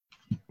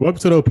Welcome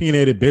to the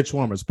Opinionated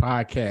Benchwarmers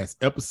podcast,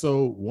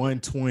 episode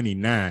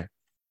 129.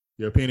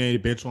 The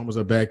Opinionated Benchwarmers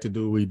are back to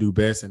do what we do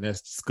best, and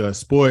that's discuss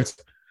sports.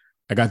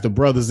 I got the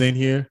brothers in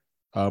here.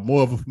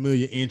 More of a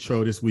familiar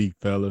intro this week,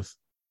 fellas.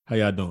 How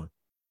y'all doing?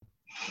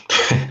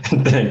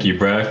 Thank you,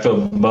 bro. I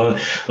felt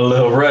a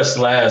little rushed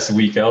last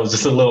week. I was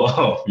just a little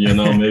off, maybe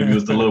it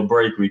was the little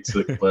break we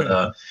took,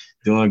 but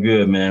doing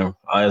good, man.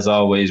 As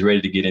always,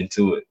 ready to get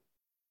into it.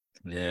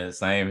 Yeah,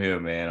 same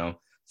here, man. I'm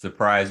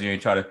surprised you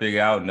ain't try to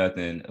figure out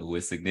nothing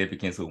with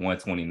significance with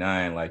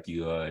 129 like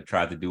you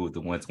tried to do with the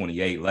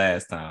 128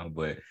 last time,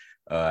 but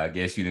I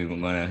guess you didn't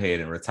go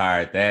ahead and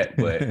retire that,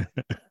 but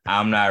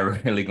I'm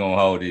not really going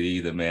to hold it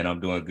either, man.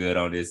 I'm doing good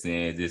on this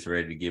end, just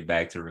ready to get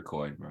back to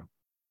recording, bro.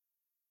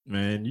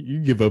 Man, you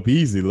give up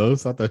easy,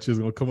 Los. I thought you was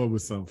going to come up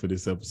with something for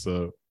this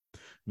episode.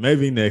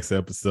 Maybe next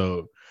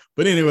episode.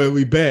 But anyway,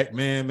 we back,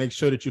 man. Make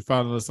sure that you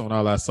follow us on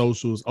all our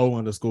socials,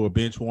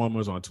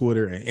 O_Benchwarmers on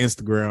Twitter and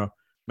Instagram.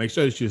 Make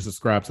sure that you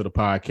subscribe to the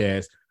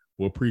podcast.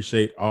 We'll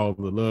appreciate all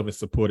the love and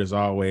support as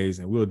always,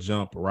 and we'll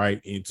jump right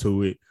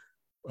into it.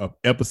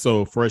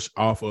 Episode fresh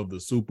off of the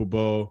Super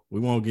Bowl. We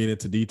won't get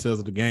into details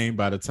of the game.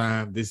 By the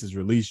time this is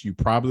released, you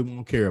probably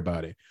won't care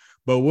about it.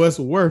 But what's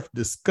worth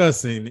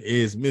discussing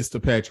is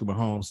Mr. Patrick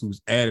Mahomes, who's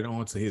added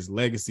on to his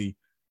legacy.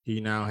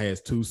 He now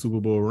has 2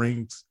 Super Bowl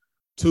rings,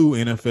 2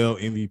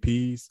 NFL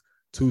MVPs,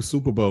 2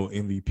 Super Bowl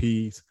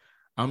MVPs.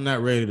 I'm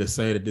not ready to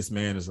say that this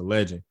man is a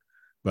legend,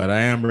 but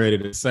I am ready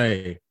to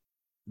say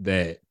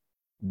that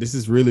this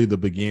is really the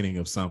beginning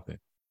of something.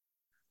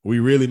 We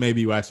really may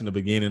be watching the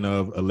beginning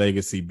of a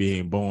legacy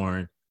being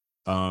born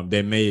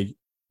that may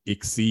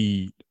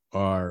exceed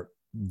or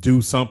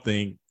do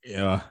something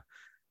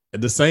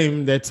the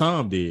same that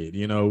Tom did.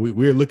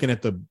 We're looking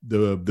at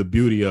the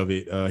beauty of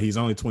it. He's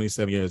only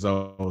 27 years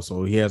old,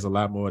 so he has a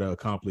lot more to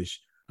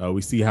accomplish.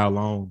 We see how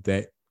long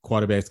that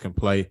quarterbacks can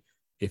play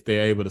if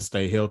they're able to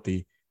stay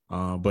healthy.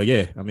 But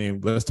yeah, I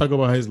mean, let's talk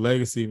about his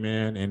legacy,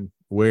 man, and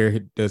where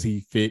does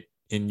he fit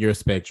in your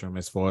spectrum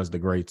as far as the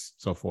greats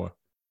so far?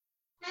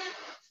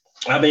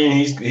 I mean,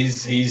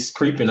 he's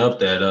creeping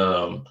up that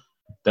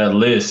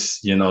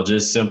list,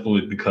 just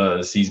simply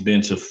because he's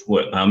been to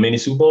how many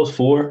Super Bowls?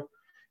 4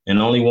 and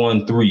only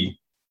won 3.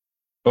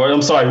 Or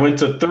I'm sorry, went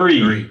to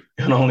 3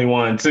 and only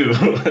won 2.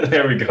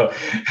 There we go.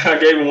 I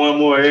gave him one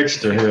more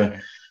extra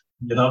here.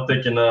 I'm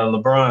thinking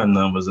LeBron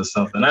numbers or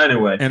something.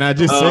 Anyway. And I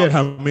just said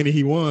how many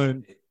he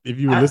won if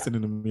you were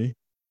listening to me.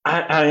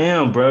 I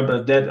am, bro,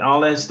 but all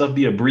that stuff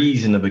be a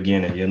breeze in the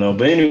beginning,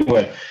 But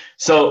anyway,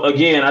 so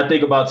again, I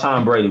think about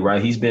Tom Brady,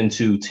 right? He's been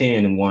to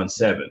 10 and won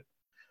 7,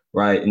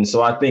 right? And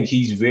so I think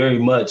he's very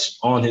much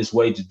on his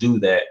way to do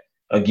that.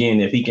 Again,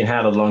 if he can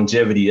have the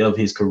longevity of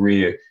his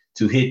career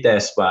to hit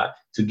that spot,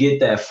 to get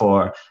that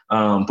far.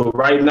 But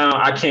right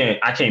now, I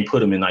can't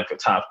put him in like a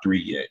top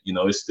 3 yet.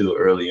 It's still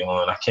early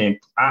on. I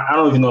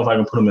don't even know if I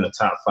can put him in a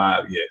top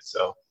 5 yet.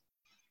 So.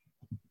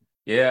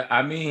 Yeah,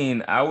 I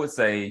mean, I would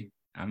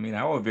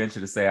venture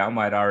to say I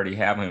might already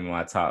have him in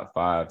my top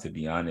 5, to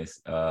be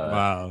honest.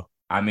 Wow.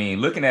 I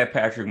mean, looking at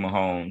Patrick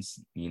Mahomes,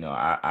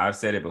 I've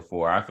said it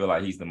before. I feel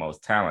like he's the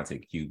most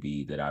talented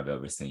QB that I've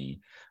ever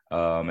seen.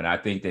 And I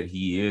think that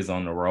he is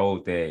on the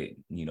road that,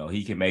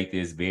 he can make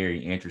this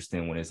very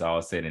interesting when it's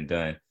all said and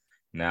done.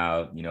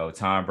 Now,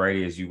 Tom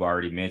Brady, as you've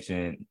already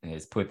mentioned,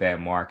 has put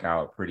that mark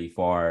out pretty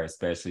far,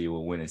 especially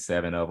with winning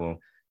 7 of them.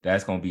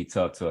 That's going to be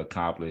tough to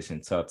accomplish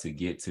and tough to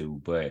get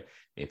to. But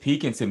if he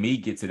can, to me,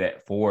 get to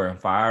that 4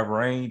 and 5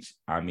 range,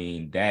 I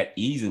mean, that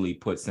easily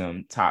puts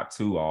him top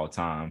 2 all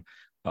time.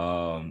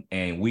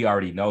 And we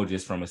already know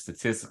just from a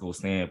statistical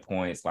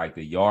standpoint, it's like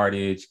the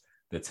yardage,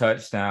 the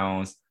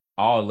touchdowns,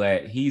 all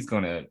that, he's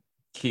going to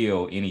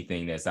kill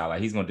anything that's out.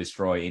 Like, he's going to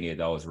destroy any of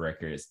those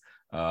records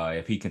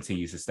if he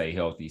continues to stay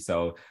healthy.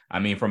 So, I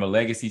mean, from a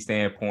legacy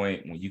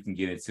standpoint, when you can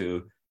get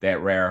into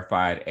that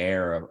rarefied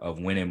era of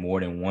winning more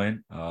than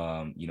one,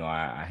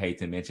 I hate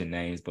to mention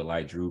names, but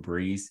like Drew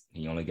Brees,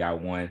 he only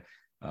got 1.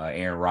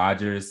 Aaron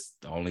Rodgers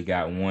only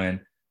got 1.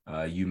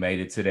 You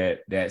made it to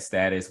that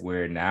status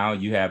where now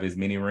you have as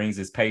many rings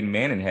as Peyton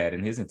Manning had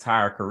in his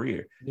entire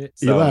career.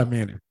 Eli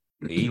Manning,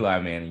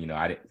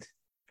 I didn't.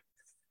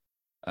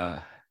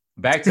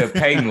 Back to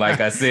Peyton, like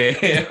I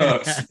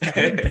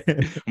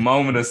said,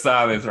 moment of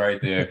silence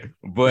right there.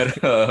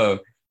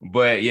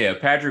 But yeah,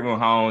 Patrick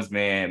Mahomes,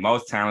 man,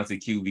 most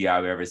talented QB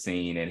I've ever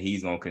seen, and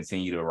he's gonna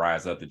continue to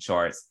rise up the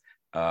charts.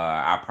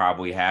 I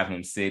probably have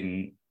him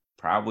sitting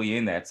probably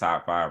in that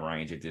top 5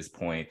 range at this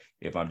point,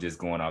 if I'm just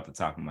going off the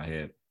top of my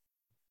head.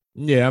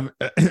 Yeah,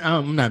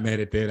 I'm not mad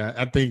at that.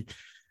 I think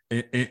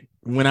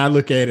when I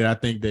look at it, I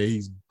think that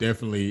he's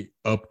definitely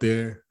up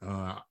there.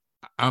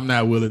 I'm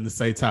not willing to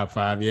say top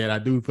 5 yet. I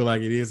do feel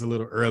like it is a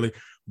little early,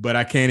 but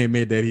I can't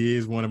admit that he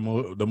is one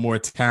of the more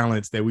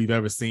talents that we've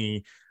ever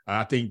seen.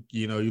 I think,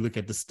 you look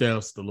at the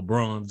Stephs, the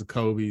LeBrons, the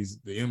Kobes,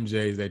 the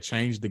MJs that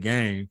changed the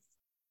game.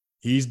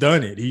 He's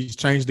done it. He's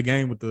changed the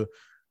game with the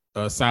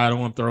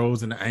sidearm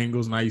throws and the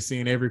angles. Now you're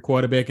seeing every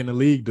quarterback in the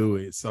league do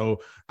it.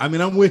 So, I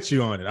mean, I'm with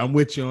you on it. I'm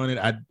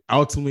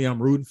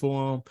rooting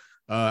for him.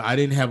 I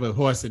didn't have a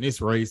horse in this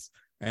race.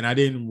 and I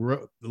didn't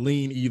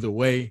lean either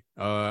way.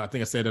 I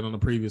think I said that on the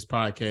previous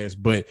podcast,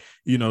 but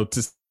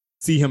to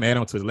see him add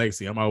on to his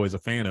legacy, I'm always a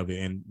fan of it.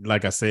 And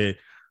like I said,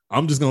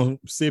 I'm just gonna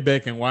sit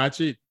back and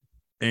watch it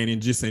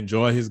and just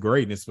enjoy his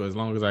greatness for as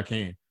long as I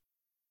can.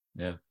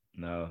 Yeah,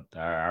 no,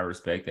 I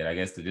respect that. I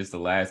guess just the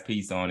last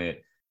piece on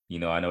it,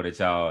 I know that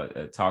y'all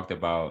talked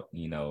about,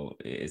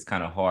 it's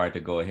kind of hard to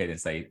go ahead and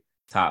say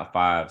top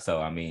 5.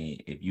 So, I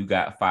mean, if you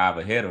got 5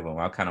 ahead of them,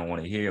 I kind of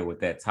want to hear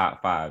what that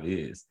top 5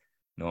 is.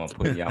 I'm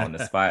putting y'all on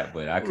the spot,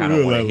 but I kind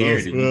of want to hear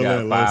it. If you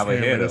got 5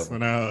 ahead of them.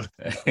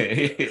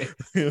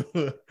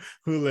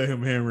 We'll let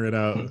him hammer it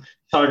out.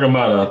 Talking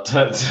about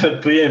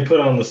being put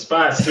on the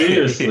spot,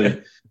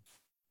 seriously.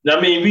 I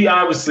mean, we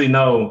obviously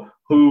know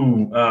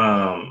who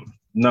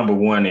number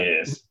 1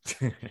 is.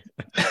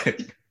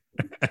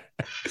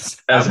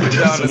 I'm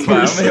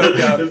gonna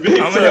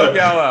help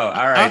y'all out.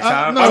 All right,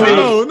 Tom. No.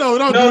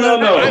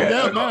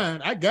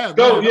 I got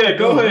go ahead,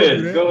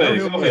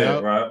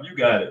 Rob. You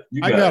got it.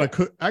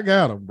 I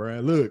got him, bro.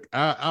 Look,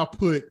 I'll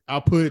put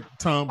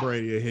Tom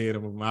Brady ahead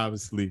of him.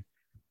 Obviously,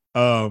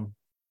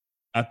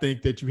 I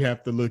think that you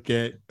have to look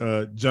at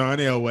John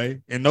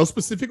Elway in no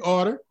specific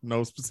order.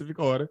 No,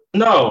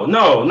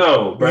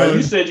 bro.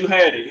 You said you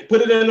had it.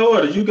 Put it in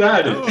order. You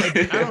got it. No, I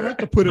don't have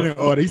to put it in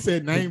order. He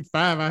said name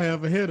 5 I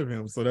have ahead of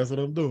him, so that's what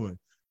I'm doing.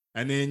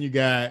 And then you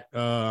got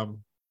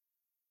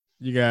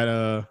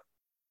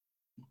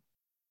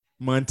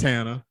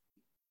Montana.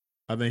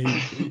 I think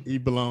he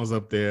belongs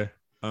up there.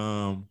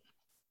 I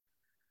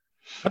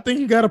think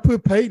you got to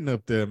put Peyton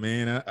up there,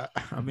 man.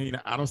 I mean,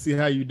 I don't see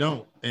how you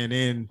don't. And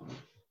then,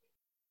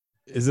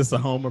 is this a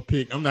homer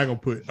pick? I'm not gonna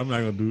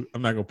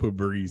put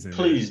Breeze in.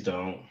 Please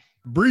don't.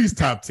 Breeze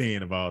top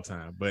 10 of all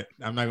time, but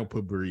I'm not gonna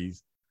put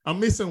Breeze. I'm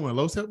missing one.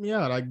 Los, help me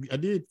out. I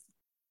did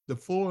the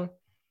 4.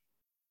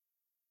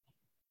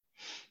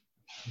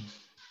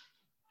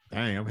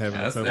 Dang, I'm having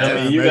a tough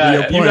time. You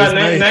got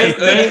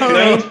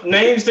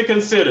names to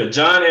consider.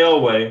 John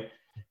Elway,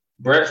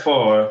 Brett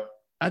Favre.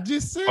 I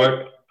just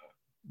said,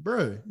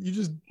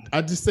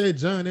 I just said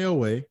John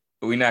Elway.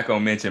 We're not gonna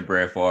mention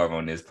Brett Favre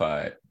on this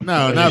pod.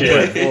 No, not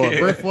Brett Favre.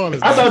 Brett Favre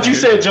I thought you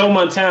said Joe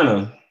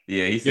Montana.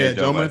 Yeah, he said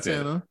Joe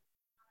Montana.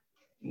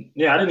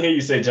 Yeah, I didn't hear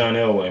you say John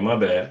Elway. My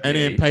bad. And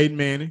then Peyton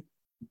Manning.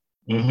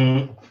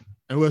 Mm-hmm.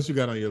 And what else you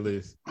got on your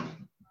list?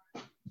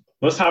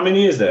 How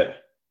many is that?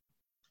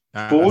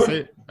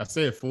 4? I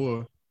said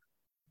 4.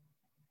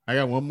 I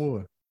got one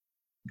more.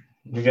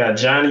 You got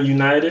Johnny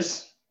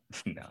Unitas.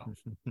 No.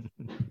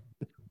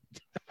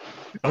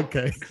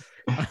 Okay.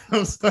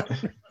 I'm sorry.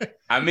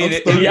 I mean,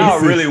 if y'all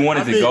really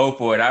wanted to go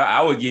for it,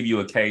 I would give you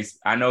a case.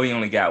 I know he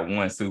only got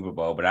 1 Super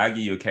Bowl, but I'll give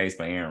you a case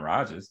for Aaron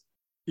Rodgers.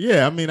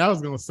 Yeah, I mean, I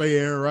was going to say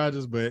Aaron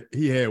Rodgers, but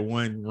he had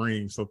 1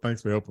 ring, so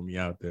thanks for helping me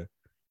out there.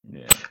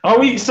 Yeah.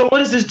 So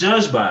what is this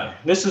judged by?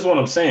 This is what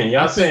I'm saying.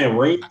 Y'all saying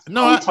rings?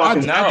 No, what are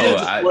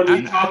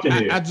we talking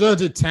here? I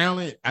judge it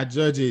talent. I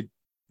judge it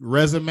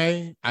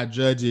resume. I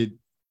judge it,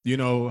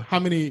 how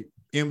many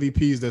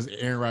MVPs does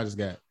Aaron Rodgers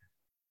got?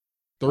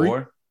 3?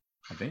 4?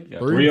 I think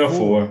 3 or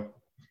 4.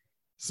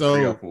 So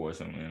 3 or 4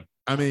 something.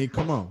 I mean,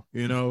 come on,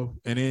 and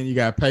then you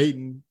got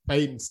Peyton.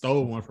 Peyton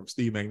stole one from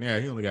Steve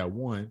McNair. He only got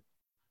 1.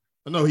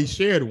 No, he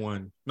shared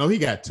 1. No, he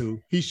got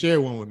 2. He shared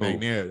 1 with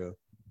McNair though.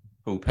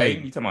 Who,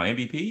 Peyton? You talking about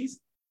MVPs?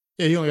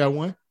 Yeah, he only got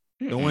 1.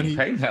 The one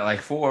Peyton got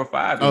like 4 or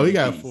 5. Oh, MVPs. He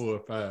got 4 or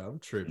 5. I'm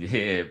tripping.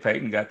 Yeah,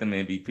 Peyton got them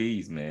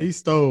MVPs, man. He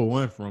stole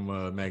 1 from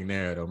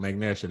McNair though.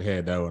 McNair should have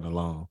had that one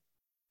alone.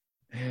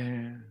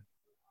 Yeah.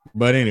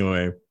 But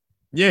anyway,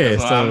 yeah.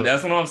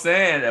 That's what I'm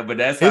saying. But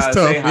that's how it's I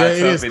tough. say how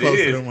tough it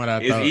is. Than what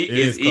I thought.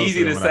 It's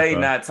easy to say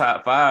not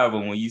top 5, but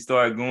when you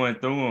start going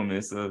through them,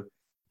 it's a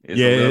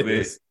little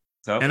bit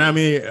tough. And I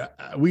mean,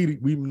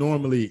 we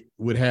normally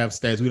would have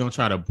stats. We don't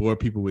try to bore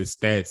people with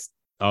stats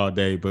all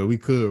day, but we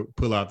could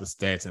pull out the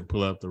stats and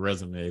pull up the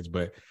resumes.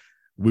 But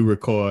we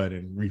record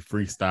and we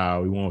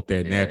freestyle. We want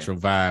that natural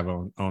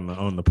vibe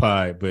on the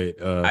pod.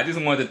 But I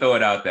just wanted to throw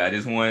it out there. I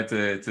just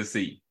wanted to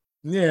see.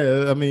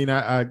 Yeah, I mean,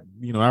 I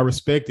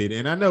respect it,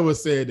 and I know it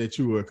said that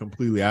you were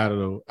completely out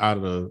of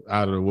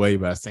the way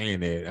by saying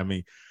that. I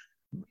mean,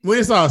 when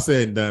it's all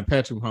said and done,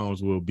 Patrick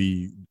Mahomes will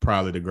be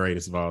probably the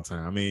greatest of all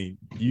time. I mean,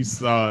 you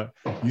saw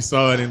it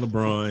in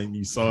LeBron,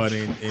 you saw it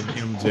in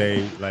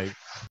MJ, like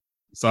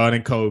saw it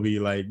in Kobe.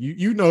 Like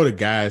you know the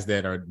guys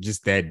that are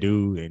just that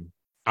dude and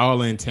all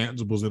the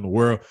intangibles in the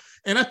world.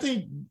 And I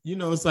think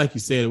it's like you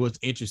said. What's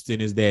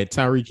interesting is that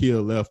Tyreek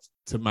Hill left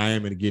to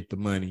Miami to get the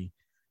money.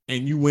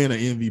 And you win an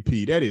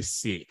MVP. That is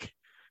sick.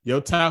 Your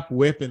top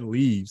weapon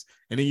leaves,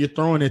 and then you're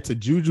throwing it to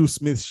Juju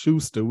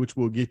Smith-Schuster, which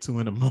we'll get to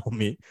in a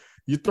moment.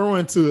 You're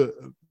throwing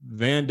to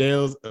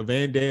Valdez,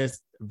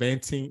 Marquez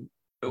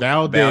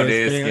Valdez,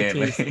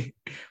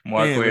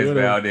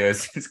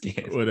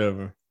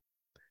 whatever.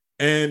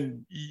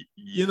 And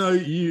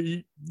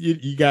you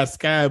got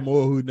Sky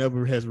Moore, who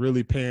never has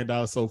really panned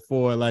out so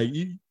far. Like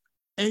you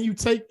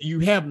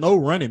have no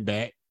running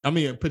back. I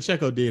mean,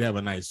 Pacheco did have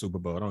a nice Super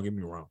Bowl. Don't get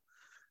me wrong.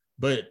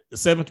 But the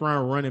 7th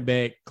round running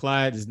back,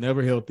 Clyde, is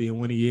never healthy. And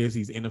when he is,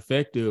 he's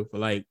ineffective.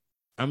 Like,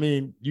 I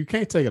mean, you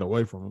can't take it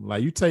away from him.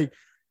 Like, you take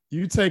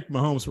you take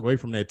Mahomes away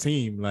from that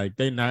team, like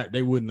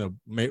they wouldn't have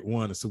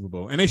won a Super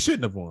Bowl, and they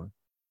shouldn't have won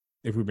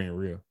if we're being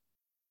real.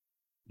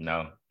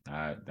 No,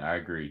 I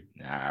agree.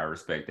 I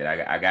respect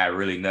that. I got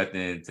really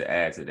nothing to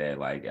add to that.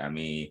 Like, I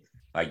mean,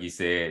 like you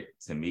said,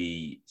 to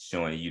me,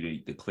 showing you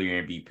the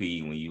clear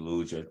MVP when you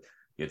lose your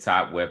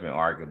top weapon,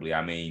 arguably.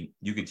 I mean,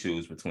 you can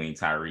choose between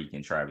Tyreek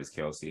and Travis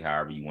Kelce,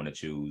 however you want to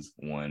choose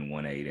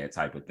 1A, that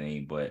type of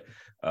thing. But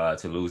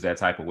to lose that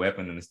type of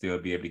weapon and to still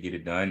be able to get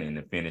it done and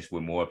to finish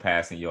with more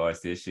passing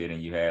yards this year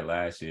than you had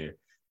last year,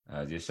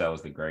 just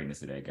shows the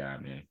greatness of that guy,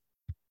 man.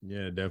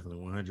 Yeah, definitely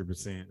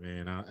 100%,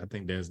 man. I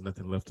think there's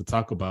nothing left to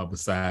talk about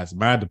besides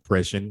my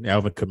depression.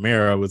 Alvin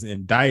Kamara was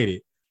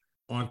indicted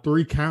on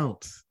 3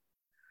 counts.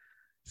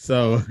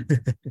 So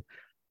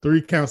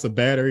 3 counts of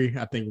battery.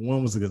 I think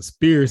one was a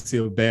conspiracy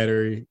of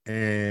battery,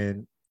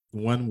 and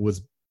one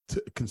was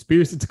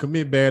conspiracy to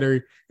commit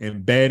battery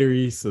and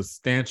battery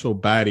substantial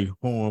body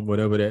harm,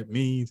 whatever that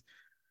means.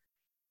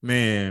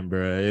 Man,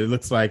 bro, it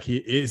looks like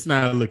it's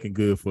not looking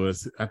good for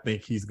us. I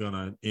think he's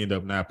gonna end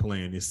up not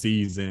playing this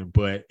season.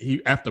 But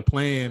after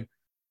playing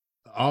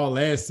all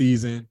last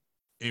season,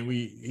 and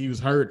he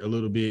was hurt a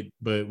little bit,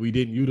 but we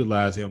didn't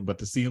utilize him. But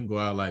to see him go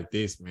out like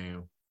this,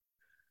 man,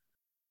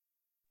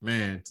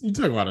 you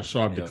talk about a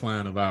sharp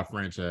decline of our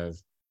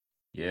franchise.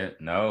 Yeah,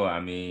 no,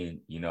 I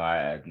mean,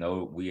 I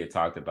know we had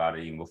talked about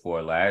it even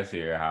before last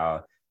year,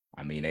 how,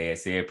 I mean, they had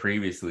said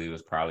previously it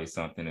was probably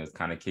something that was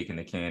kind of kicking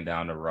the can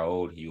down the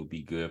road. He will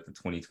be good for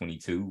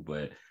 2022,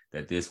 but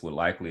that this would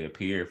likely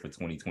appear for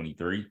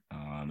 2023.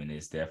 And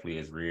it's definitely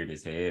has reared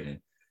its head, and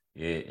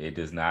it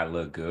does not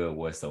look good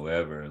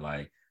whatsoever.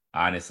 Like,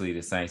 honestly,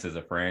 the Saints as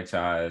a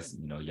franchise,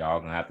 y'all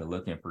gonna have to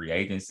look in free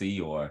agency,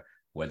 or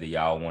whether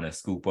y'all want to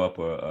scoop up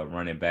a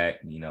running back,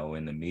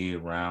 in the mid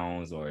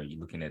rounds, or you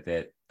looking at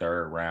that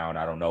 3rd round.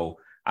 I don't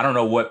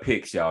know what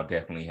picks y'all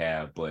definitely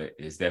have, but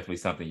it's definitely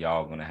something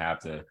y'all going to have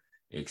to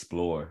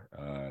explore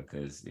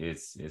because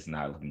it's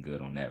not looking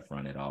good on that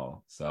front at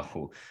all.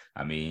 So,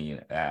 I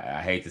mean,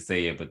 I hate to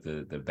say it, but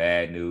the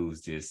bad news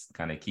just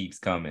kind of keeps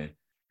coming.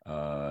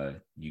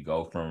 You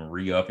go from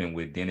re-upping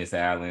with Dennis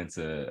Allen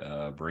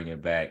to bringing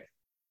back,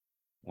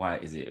 why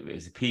is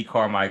it Pete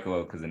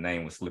Carmichael? Because the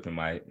name was slipping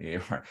my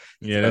head.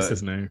 Yeah, that's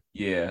his name.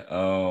 Yeah.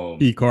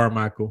 Pete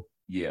Carmichael.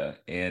 Yeah.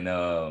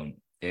 And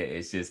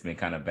it's just been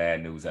kind of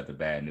bad news after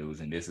bad news.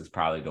 And this is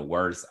probably the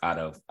worst out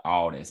of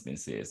all that's been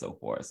said so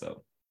far.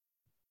 So.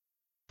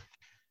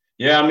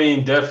 Yeah, I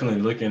mean, definitely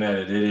looking at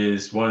it, it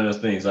is one of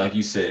those things, like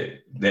you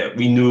said, that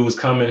we knew it was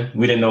coming.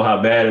 We didn't know how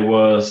bad it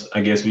was.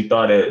 I guess we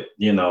thought that,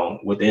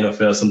 with the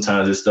NFL,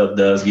 sometimes this stuff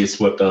does get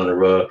swept under the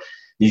rug.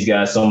 These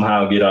guys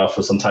somehow get off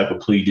of some type of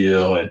plea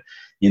deal and,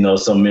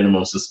 some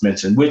minimum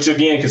suspension, which,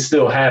 again, could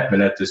still happen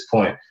at this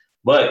point.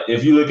 But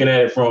if you're looking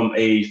at it from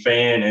a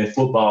fan and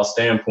football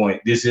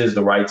standpoint, this is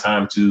the right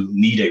time to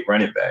need a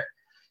running back.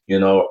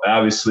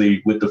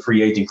 Obviously, with the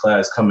free agent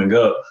class coming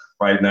up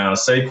right now,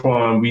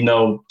 Saquon, we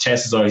know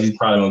chances are he's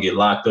probably going to get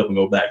locked up and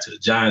go back to the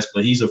Giants,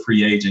 but he's a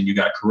free agent. You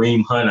got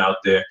Kareem Hunt out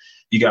there.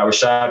 You got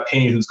Rashad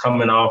Penny, who's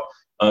coming off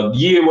a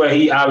year where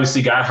he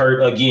obviously got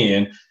hurt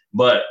again,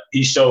 but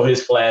he showed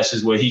his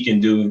flashes what he can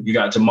do. You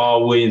got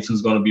Jamal Williams,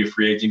 who's going to be a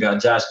free agent. You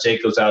got Josh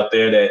Jacobs out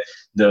there that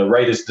the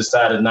Raiders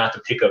decided not to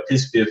pick up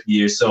his 5th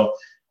year. So,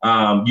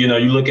 you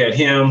look at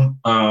him,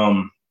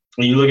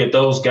 when you look at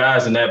those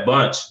guys in that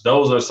bunch,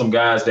 those are some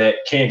guys that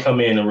can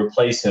come in and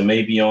replace him,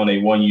 maybe on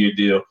a 1-year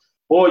deal.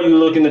 Or you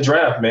look in the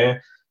draft,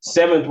 man.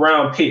 7th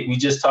round pick. We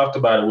just talked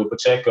about it with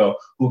Pacheco,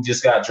 who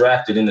just got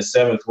drafted in the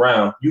 7th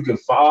round. You can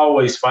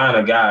always find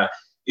a guy.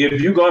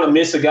 If you're going to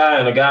miss a guy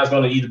and a guy's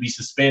going to either be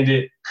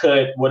suspended,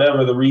 cut,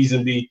 whatever the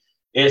reason be,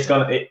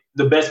 the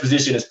best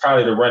position is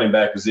probably the running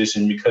back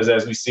position, because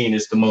as we've seen,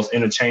 it's the most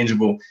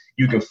interchangeable.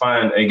 You can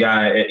find a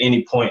guy at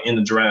any point in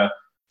the draft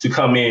to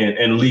come in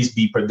and at least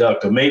be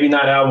productive. Maybe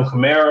not Alvin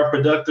Kamara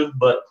productive,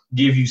 but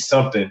give you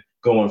something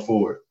going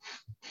forward.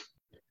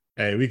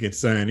 Hey, we can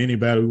sign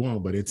anybody we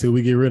want, but until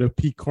we get rid of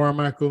Pete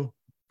Carmichael,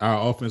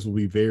 our offense will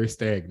be very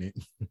stagnant.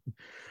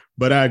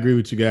 But I agree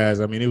with you guys.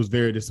 I mean, it was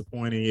very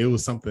disappointing. It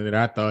was something that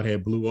I thought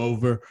had blew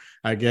over,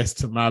 I guess,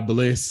 to my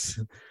bliss.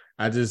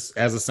 As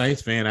a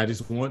Saints fan, I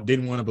just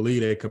didn't want to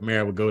believe that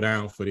Kamara would go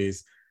down for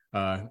this.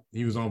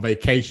 He was on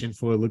vacation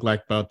for, it looked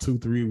like, about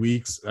 2-3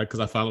 weeks, because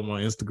I followed him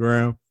on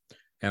Instagram,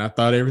 and I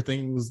thought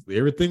everything was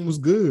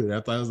good.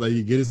 I thought it was like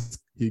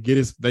he'd get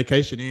his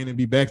vacation in and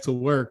be back to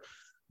work.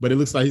 But it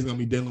looks like he's going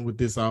to be dealing with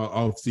this all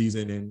off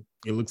season, and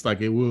it looks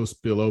like it will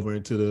spill over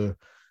into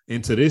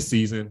this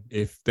season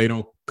if they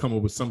don't come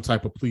up with some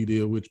type of plea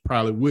deal, which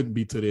probably wouldn't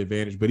be to the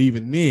advantage. But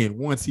even then,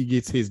 once he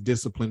gets his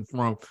discipline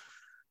from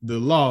the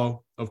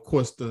law, of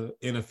course, the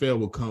NFL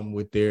will come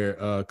with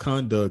their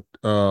conduct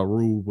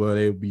rule where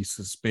they'll be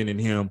suspending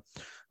him.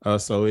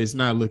 So it's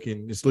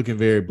looking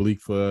very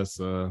bleak for us.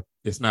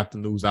 It's not the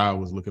news I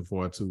was looking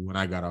forward to when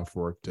I got off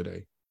work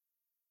today.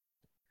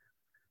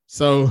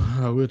 So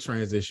we'll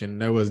transition.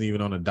 That wasn't even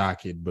on the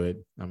docket, but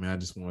I mean, I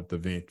just want the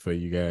vent for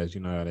you guys.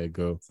 You know how that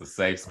go. It's a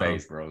safe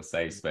space, bro.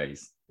 Safe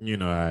space. You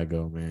know how I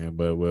go, man.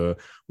 But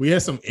we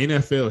had some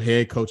NFL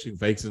head coaching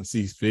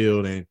vacancies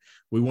filled, and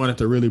we wanted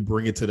to really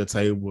bring it to the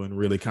table and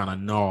really kind of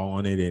gnaw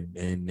on it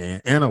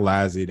and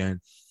analyze it. And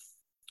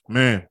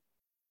man,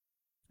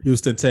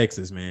 Houston,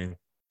 Texas, man.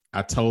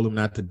 I told him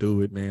not to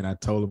do it, man. I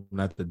told him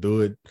not to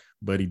do it,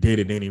 but he did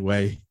it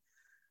anyway.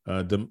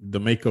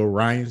 DeMeco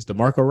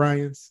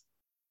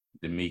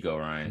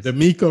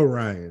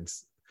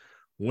Ryans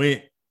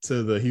went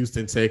to the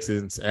Houston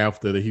Texans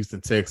after the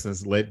Houston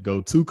Texans let go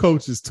two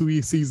coaches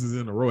 2 seasons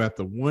in a row.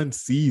 After one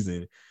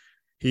season,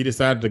 he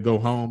decided to go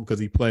home because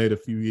he played a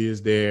few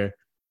years there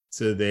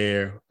to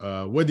there.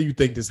 What do you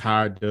think this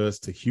hire does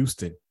to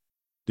Houston?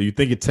 Do you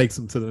think it takes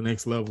them to the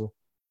next level?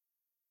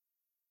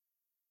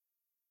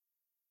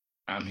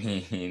 I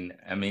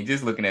mean,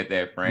 just looking at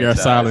that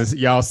franchise.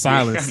 Y'all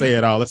silence. Say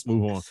it all. Let's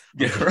move on.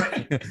 Yeah,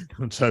 right.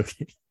 I'm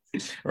joking.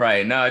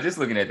 Right. No, just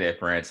looking at that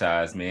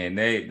franchise, man,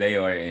 they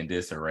are in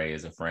disarray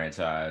as a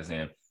franchise.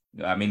 And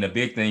I mean, the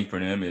big thing for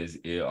them is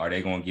are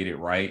they going to get it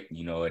right?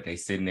 You know, if they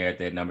sitting there at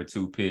that number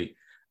 2 pick,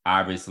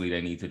 obviously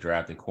they need to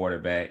draft a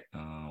quarterback.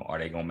 Are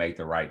they going to make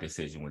the right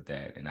decision with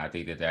that? And I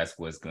think that's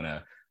what's going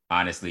to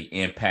honestly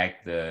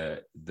impact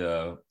the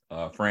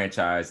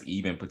franchise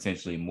even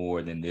potentially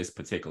more than this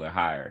particular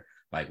hire.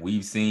 Like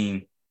we've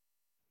seen,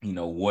 you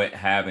know, what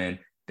having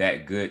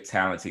that good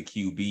talented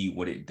QB,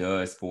 what it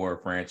does for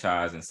a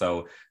franchise. And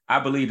so I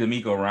believe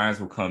DeMeco Ryans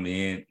will come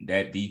in.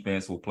 That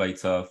defense will play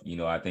tough. You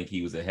know, I think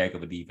he was a heck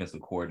of a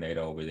defensive coordinator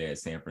over there at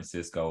San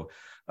Francisco.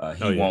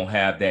 He won't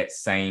have that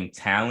same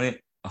talent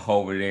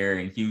over there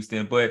in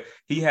Houston, but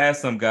he has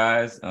some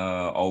guys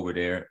over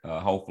there.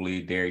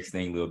 Hopefully Derek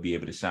Stingley will be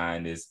able to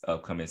shine this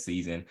upcoming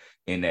season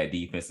in that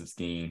defensive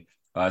scheme.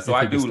 So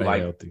I do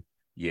like healthy.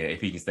 Yeah,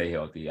 if he can stay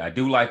healthy. I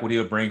do like what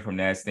he'll bring from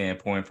that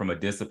standpoint, from a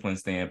discipline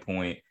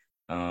standpoint.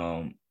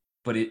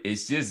 But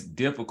it's just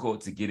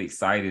difficult to get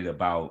excited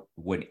about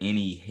what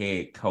any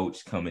head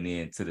coach coming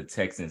into the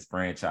Texans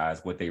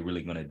franchise, what they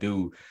really going to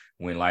do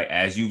when, like,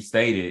 as you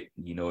stated,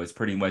 you know, it's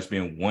pretty much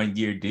been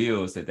 1-year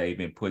deals that they've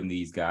been putting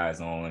these guys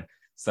on.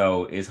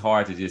 So it's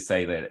hard to just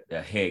say that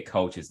a head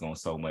coach is going to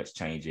so much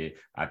change it.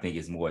 I think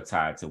it's more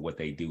tied to what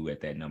they do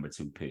at that number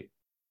 2 pick.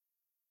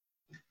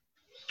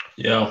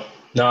 Yeah,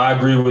 no, I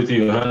agree with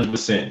you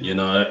 100%. You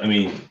know, I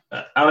mean,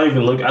 I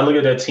look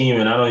at that team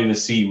and I don't even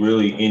see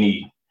really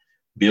any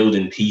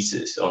building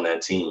pieces on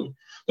that team.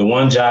 The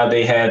one job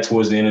they had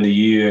towards the end of the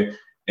year,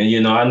 and,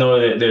 you know, I know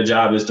that their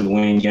job is to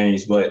win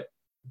games, but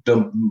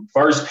the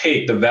first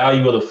pick, the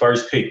value of the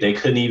first pick, they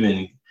couldn't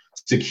even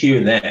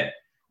secure that.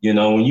 You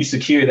know, when you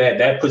secure that,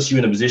 that puts you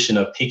in a position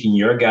of picking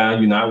your guy.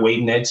 You're not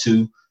waiting at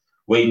 2.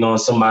 Waiting on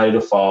somebody to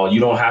fall. You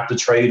don't have to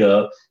trade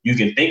up. You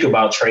can think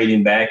about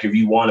trading back if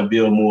you want to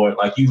build more.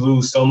 Like, you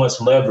lose so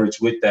much leverage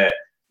with that,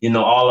 you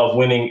know, all of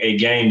winning a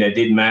game that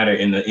didn't matter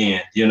in the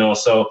end, you know.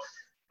 So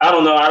I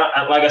don't know.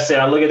 Like I said,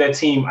 I look at that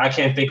team. I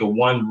can't think of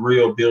one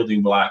real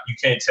building block. You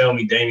can't tell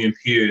me Dameon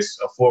Pierce,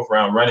 a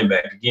 4th-round running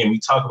back. Again, we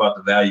talk about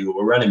the value of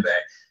a running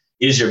back.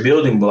 Is your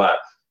building block.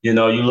 You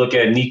know, you look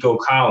at Nico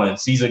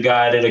Collins. He's a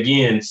guy that,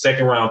 again,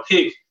 2nd-round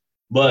pick,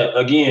 but,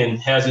 again,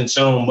 hasn't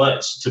shown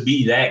much to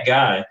be that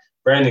guy.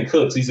 Brandon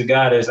Cooks, he's a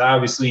guy that's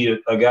obviously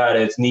a guy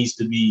that needs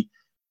to be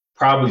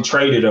probably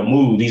traded or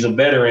moved. He's a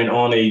veteran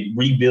on a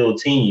rebuild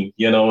team,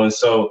 you know, and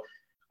so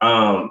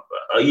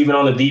even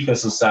on the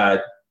defensive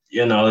side,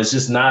 you know, it's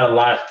just not a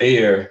lot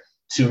there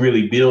to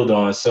really build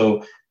on.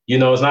 So, you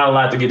know, it's not a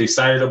lot to get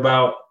excited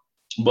about.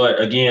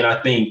 But, again,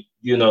 I think,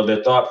 you know,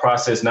 the thought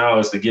process now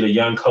is to get a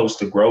young coach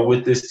to grow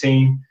with this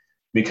team,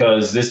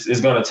 because this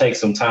is going to take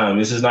some time.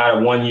 This is not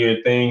a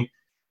 1-year thing.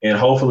 And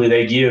hopefully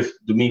they give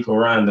DeMeco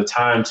Ryans the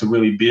time to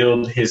really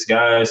build his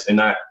guys and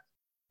not,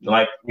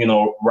 like, you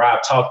know,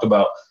 Rob talked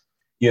about,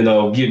 you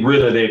know, get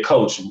rid of their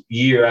coach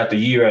year after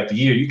year after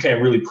year. You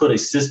can't really put a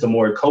system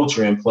or a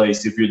culture in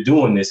place if you're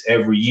doing this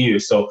every year.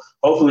 So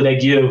hopefully they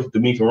give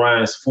DeMeco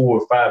Ryans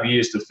 4 or 5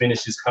 years to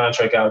finish his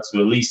contract out,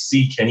 to at least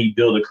see, can he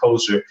build a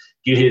culture,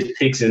 get his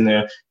picks in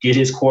there, get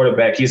his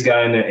quarterback, his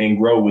guy in there, and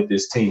grow with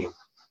this team.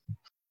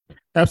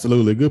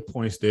 Absolutely. Good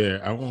points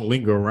there. I won't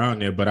linger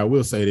around there, but I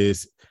will say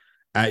this.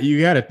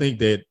 You got to think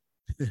that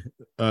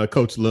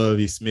Coach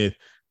Lovie Smith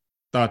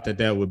thought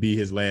that would be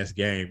his last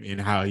game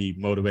and how he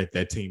motivated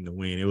that team to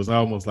win. It was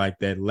almost like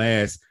that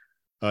last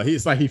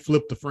it's like he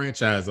flipped the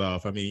franchise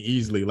off. I mean,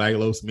 easily, like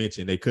Los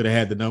mentioned, they could have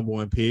had the number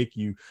 1 pick.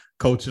 You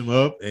coach them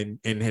up and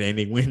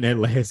they win that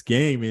last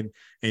game.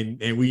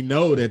 And we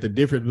know that the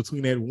difference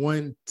between that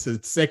 1 to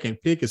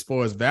 2nd pick as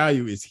far as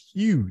value is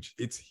huge.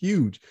 It's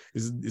huge.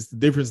 It's the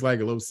difference,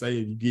 like Los say,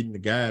 if you're getting the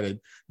guy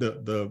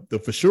that the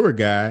for sure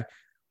guy,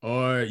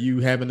 or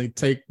you having to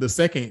take the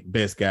 2nd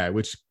best guy,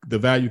 which the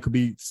value could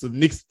be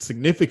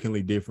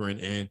significantly different.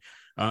 And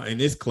in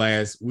this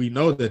class, we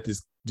know that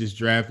this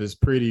draft is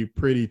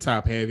pretty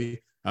top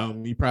heavy.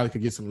 You probably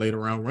could get some later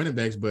round running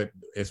backs, but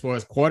as far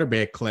as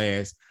quarterback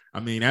class, I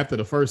mean, after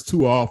the first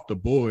two off the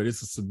board,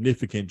 it's a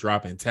significant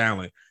drop in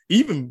talent,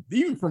 even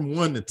from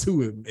 1 to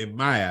 2 in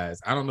my eyes.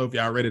 I don't know if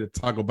y'all ready to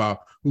talk about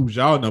who's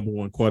y'all number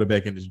one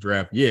quarterback in this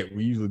draft yet.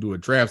 We usually do a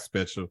draft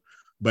special,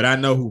 but I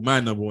know who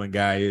my number one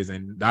guy is,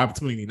 and the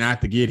opportunity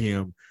not to get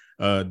him,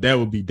 that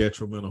would be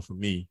detrimental for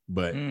me.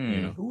 But you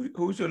know,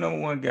 who's your number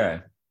one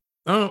guy?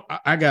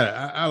 I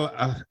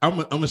got it.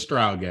 I'm a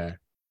Stroud guy.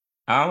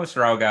 I'm a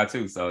Stroud guy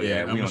too, so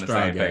yeah, I'm we on the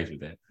same page with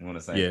that. We on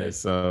the same page.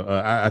 So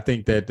I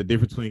think that the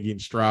difference between getting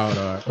Stroud,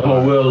 I'm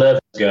a Will Levis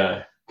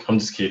guy. I'm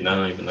just kidding. I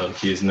don't even know the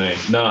kid's name.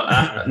 No,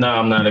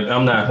 I'm not.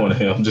 I'm not one of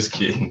him. I'm just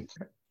kidding.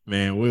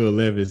 Man, Will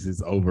Levis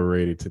is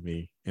overrated to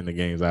me in the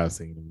games I've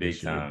seen him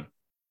big time.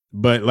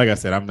 But like I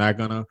said, we're not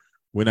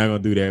gonna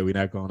do that. We're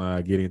not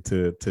gonna get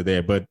into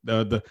that. But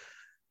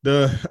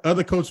the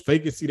other coach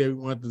vacancy that we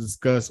wanted to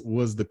discuss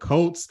was the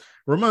Colts.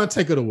 Ramon,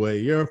 take it away.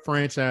 Your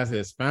franchise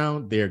has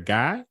found their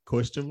guy? ?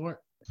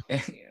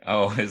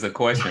 Oh, it's a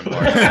question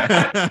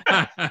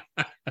mark.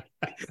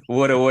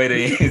 What a way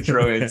to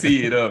intro and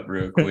tee it up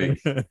real quick.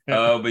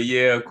 But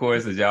yeah, of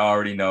course, as y'all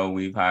already know,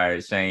 we've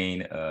hired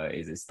Shane.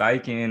 Is it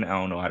Steichen? I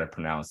don't know how to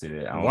pronounce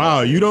it.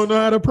 Wow, you don't know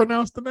how to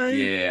pronounce the name?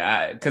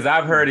 Yeah, because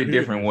I've heard it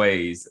different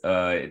ways.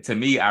 To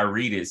me, I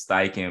read it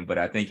Steichen, but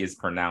I think it's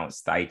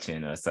pronounced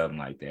Steichen or something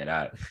like that.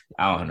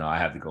 I don't know. I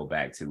have to go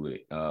back to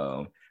it.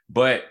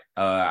 But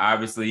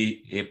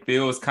obviously, it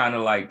feels kind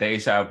of like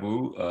deja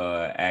vu,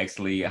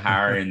 actually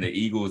hiring the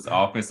Eagles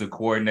offensive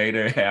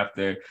coordinator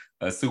after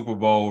a Super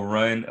Bowl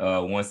run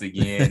once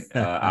again, a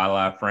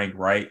la Frank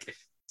Reich.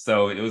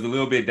 So it was a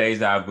little bit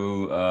deja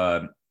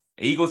vu.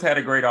 Eagles had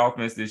a great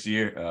offense this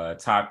year,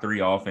 top 3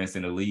 offense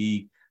in the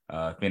league,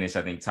 finished,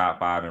 I think, top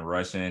 5 in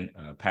rushing.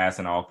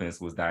 Passing offense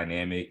was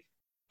dynamic.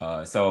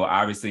 So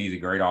obviously, he's a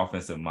great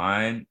offensive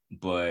mind.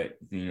 But,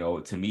 you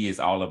know, to me, it's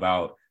all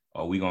about,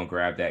 are we gonna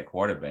grab that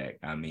quarterback?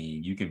 I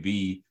mean, you can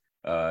be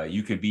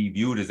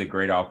viewed as a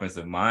great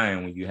offensive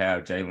mind when you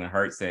have Jalen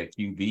Hurts at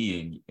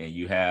QB and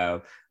you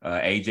have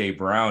AJ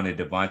Brown and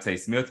Devontae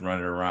Smith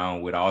running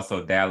around with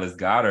also Dallas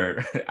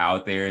Goedert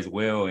out there as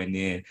well, and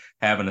then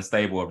having a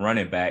stable of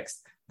running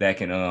backs that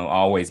can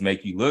always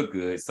make you look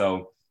good.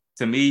 So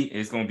to me,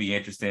 it's going to be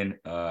interesting.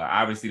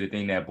 Obviously, the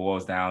thing that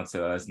boils down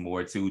to us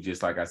more too,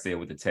 just like I said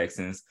with the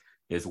Texans,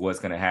 is what's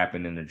going to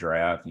happen in the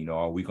draft. You know,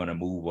 are we going to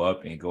move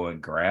up and go and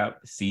grab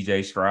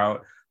CJ Stroud,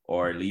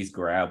 or at least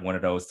grab one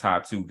of those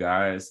top 2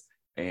 guys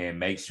and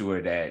make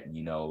sure that,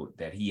 you know,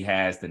 that he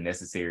has the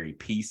necessary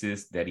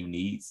pieces that he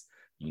needs?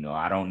 You know,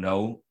 I don't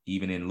know,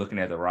 even in looking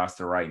at the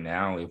roster right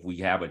now, if we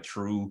have a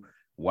true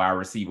wide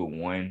receiver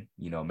 1,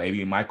 you know,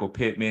 maybe Michael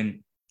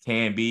Pittman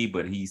can be,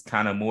 but he's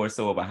kind of more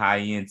so of a high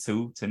end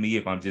 2 to me,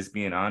 if I'm just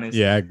being honest.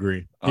 Yeah, I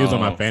agree. He was on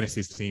my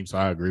fantasy team, so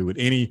I agree with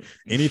any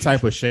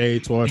type of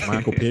shade towards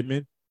Michael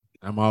Pittman.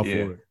 I'm all for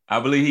it.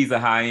 I believe he's a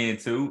high end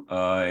 2.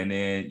 And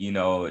then, you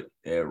know,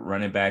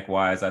 running back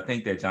wise, I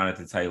think that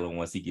Jonathan Taylor,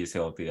 once he gets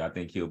healthy, I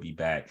think he'll be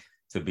back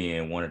to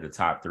being one of the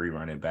top 3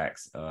 running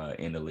backs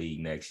in the league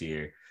next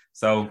year.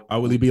 So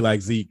will he be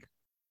like Zeke?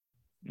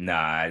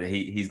 Nah,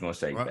 he's gonna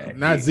shake back.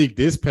 Not Zeke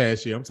this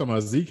past year. I'm talking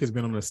about Zeke has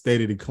been on a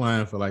steady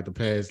decline for like the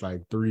past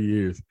 3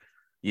 years.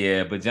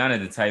 Yeah, but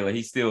Jonathan Taylor,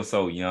 he's still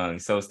so young,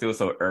 still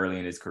so early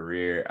in his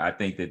career. I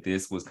think that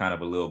this was kind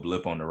of a little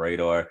blip on the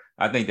radar.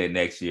 I think that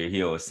next year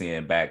he'll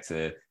ascend back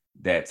to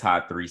that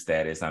top 3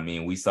 status. I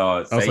mean, we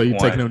saw. Oh, so you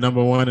taking him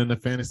number 1 in the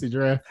fantasy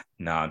draft?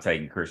 No, I'm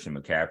taking Christian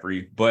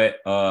McCaffrey, but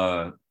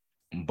I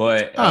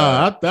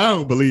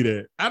don't believe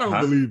that. I don't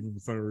believe him for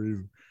some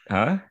reason.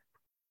 Huh?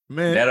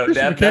 Man,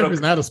 Christian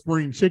McCaffrey's not a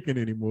spring chicken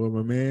anymore,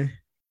 my man.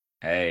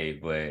 Hey,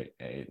 but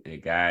the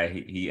guy,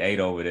 he ate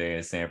over there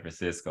in San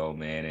Francisco,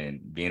 man,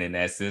 and being in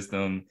that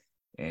system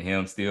and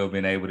him still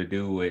being able to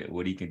do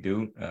what he can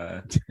do,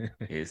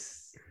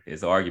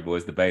 it's arguable,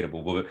 it's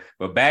debatable.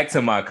 But back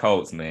to my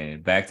Colts,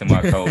 man. Back to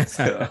my Colts.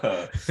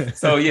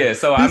 So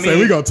I mean,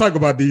 we're gonna talk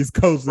about these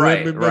Colts.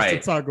 Right. To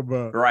talk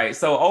about. Right.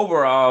 So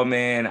overall,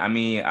 man, I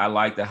mean, I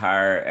like the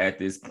hire at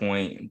this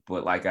point,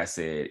 but like I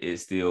said,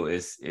 it's still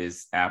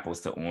it's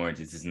apples to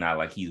oranges. It's not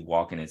like he's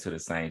walking into the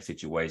same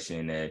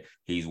situation that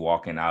he's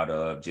walking out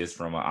of just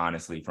from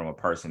a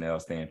personnel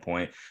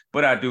standpoint.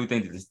 But I do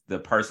think that the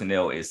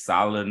personnel is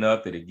solid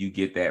enough that if you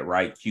get that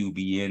right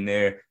QB in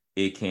there,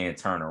 it can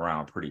turn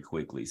around pretty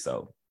quickly.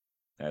 So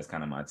that's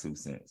kind of my 2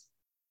 cents.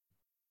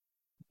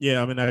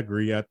 Yeah, I mean, I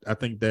agree. I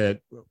think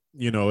that,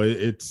 you know,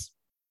 it's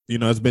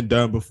been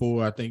done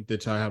before. I think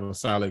that y'all have a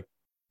solid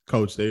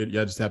coach there.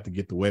 Y'all just have to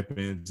get the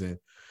weapons. And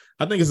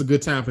I think it's a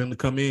good time for him to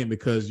come in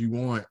because you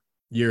want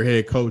your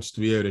head coach to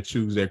be able to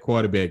choose their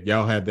quarterback.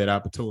 Y'all have that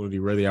opportunity.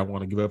 Whether y'all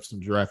want to give up some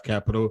draft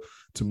capital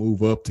to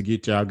move up to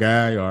get y'all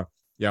guy, or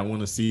y'all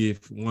want to see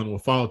if one will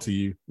fall to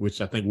you,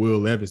 which I think Will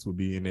Levis would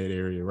be in that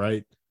area,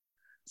 right?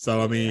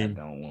 So I mean,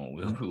 I don't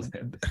want Will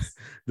Levis.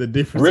 The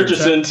difference.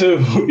 Richardson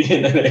too would be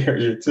in that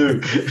area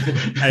too.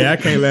 Hey, I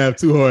can't laugh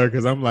too hard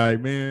because I'm like,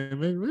 man,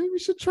 maybe we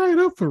should try it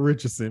up for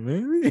Richardson,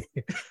 man.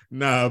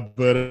 Nah,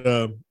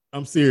 but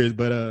I'm serious,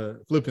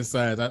 but flipping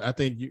sides, I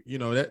think you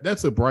know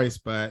that's a bright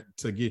spot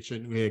to get your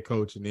new head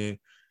coach, and then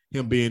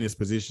him being in his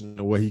position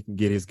where he can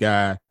get his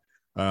guy.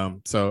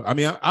 So I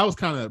mean, I was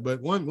kind of, but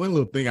one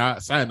little thing,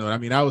 side note, I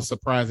mean, I was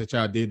surprised that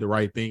y'all did the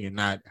right thing and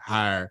not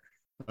hire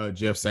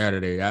Jeff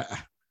Saturday.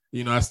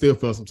 I still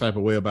felt some type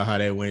of way about how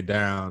that went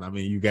down. I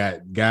mean, you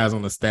got guys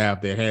on the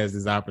staff that has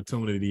this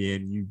opportunity,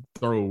 and you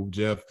throw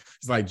Jeff.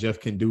 It's like Jeff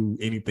can do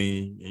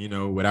anything,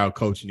 without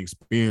coaching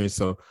experience.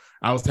 So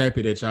I was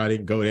happy that y'all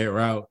didn't go that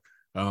route.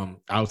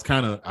 I was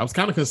kind of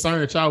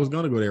concerned that y'all was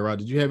going to go that route.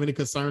 Did you have any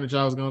concern that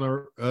y'all was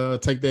going to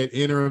take that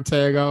interim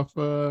tag off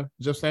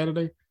Jeff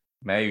Saturday?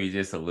 Maybe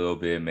just a little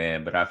bit,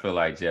 man. But I feel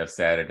like Jeff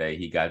Saturday,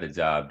 he got the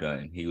job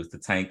done. He was the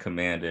tank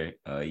commander.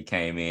 He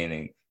came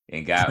in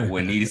and got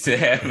what needs to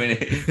happen,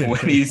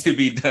 what needs to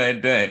be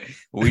done.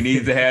 We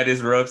need to have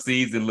this rough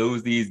season,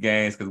 lose these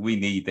games, because we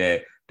need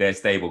that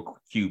stable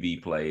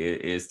QB play.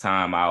 It's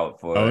time out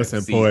for. Oh, it's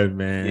important,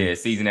 man. Yeah,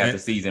 season after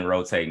season,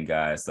 rotating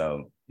guys.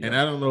 So. Yeah. And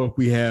I don't know if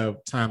we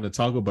have time to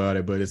talk about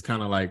it, but it's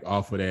kind of like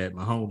off of that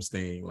Mahomes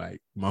thing.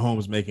 Like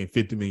Mahomes making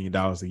 $50 million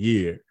a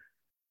year.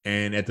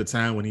 And at the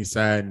time when he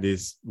signed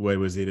this, what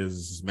was it? It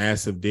was this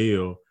massive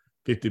deal,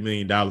 $50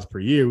 million per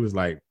year. It was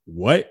like,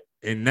 what?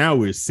 And now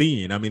we're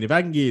seeing. I mean, if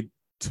I can get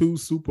 2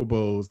 Super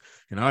Bowls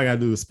and all I got to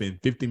do is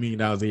spend $50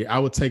 million a year, I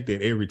would take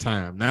that every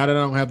time. Now that I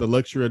don't have the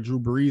luxury of Drew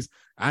Brees,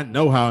 I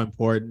know how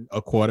important a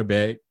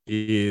quarterback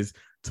is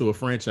to a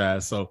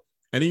franchise. So,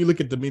 and then you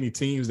look at the many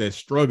teams that's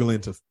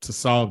struggling to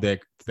solve that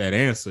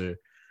answer,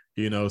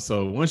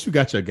 So once you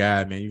got your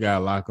guy, man, you got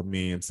to lock them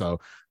in. So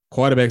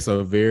quarterbacks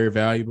are very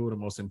valuable, the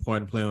most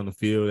important player on the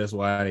field. That's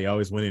why they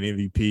always win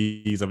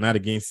MVPs. I'm not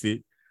against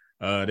it.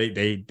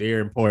 They're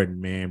important,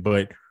 man.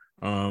 But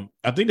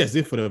I think that's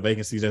it for the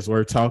vacancies that's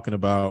worth talking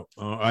about.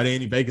 Are there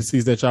any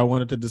vacancies that y'all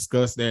wanted to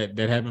discuss that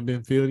haven't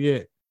been filled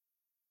yet?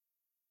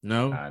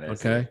 No?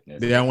 Okay.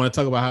 Do y'all want to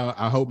talk about how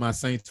I hope my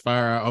Saints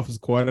fire our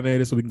offensive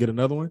coordinator so we can get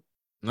another one?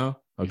 No?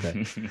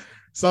 Okay.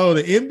 So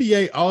the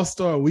NBA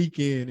All-Star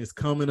Weekend is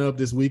coming up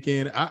this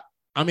weekend.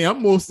 I mean,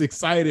 I'm most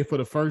excited for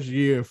the first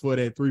year for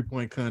that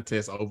 3-point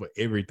contest over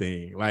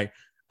everything. Like,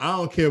 I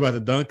don't care about the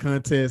dunk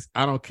contest.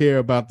 I don't care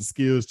about the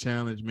skills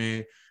challenge,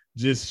 man.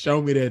 Just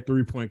show me that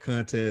 3-point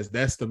contest.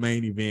 That's the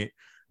main event.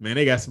 Man,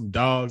 they got some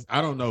dogs.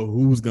 I don't know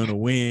who's going to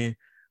win.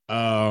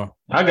 I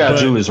got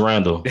Julius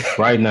Randle.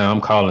 Right now,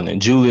 I'm calling it.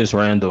 Julius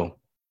Randle.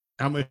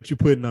 How much you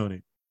putting on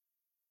it?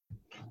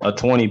 A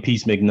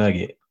 20-piece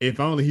McNugget. If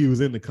only he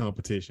was in the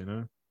competition,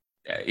 huh?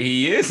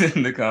 He is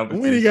in the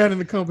competition. When he got in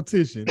the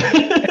competition? Look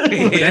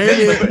at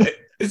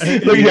it's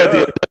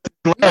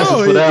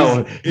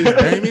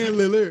Damian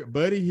Lillard,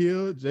 Buddy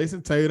Hield,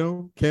 Jason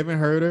Tatum, Kevin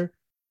Huerter,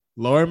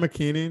 Laura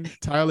McKinnon,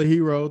 Tyler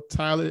Hero,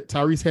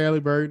 Tyrese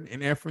Halliburton,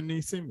 and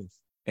Anthony Simmons.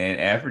 And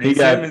Anthony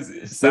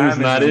Simmons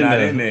not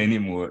in there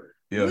anymore.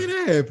 Yeah. When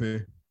that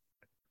happened?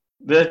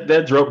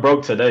 That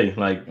broke today,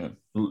 like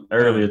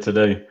earlier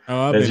today.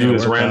 That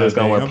Julius Randle's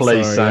going to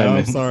replace Simon.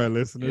 I'm sorry,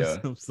 listeners. Yeah.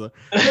 I'm sorry.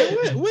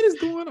 What is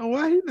going on?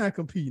 Why he not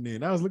competing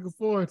in? I was looking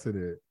forward to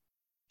that.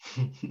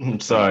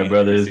 I'm sorry,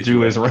 brother. It's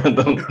Julius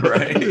Randle.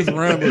 Right? Julius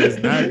Randle is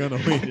not going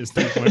to win his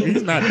 3-point.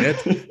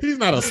 He's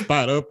not a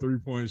spot up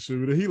 3-point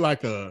shooter. He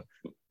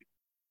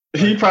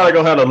probably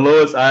going to have the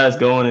lowest eyes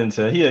going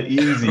into. He an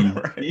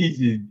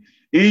easy.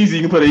 Easy,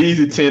 you can put an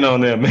easy 10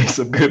 on there, make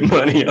some good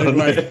money on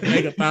that.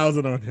 Make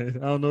 1,000 on that.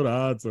 I don't know the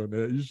odds on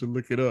that. You should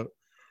look it up.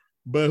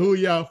 But who are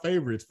y'all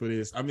favorites for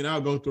this? I mean, I'll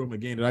go through them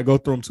again. Did I go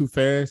through them too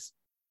fast?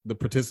 The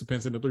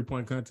participants in the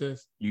 3-point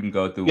contest? You can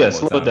go through. Yeah,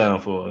 slow it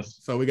down for us.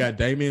 So we got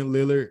Damian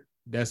Lillard.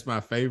 That's my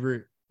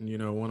favorite,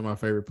 one of my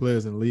favorite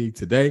players in the league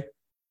today.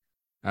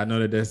 I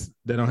know that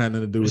don't have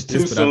nothing to do with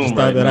this, but I just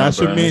thought that I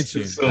should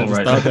mention. Just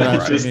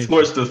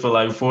torched us for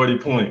like 40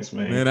 points,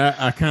 man. Man,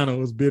 I kind of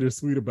was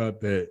bittersweet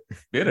about that.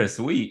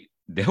 Bittersweet?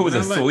 There was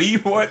a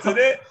sweet part to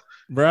that?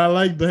 Bro, I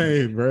like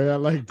Dame, bro. I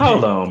like Dame.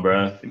 Hold on,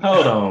 bro.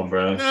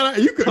 No,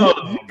 you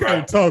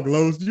can't talk,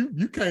 Los.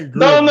 You can't.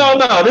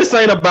 No. This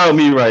ain't about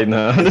me right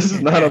now. This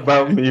is not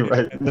about me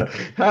right now.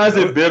 How is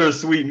it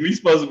bittersweet? We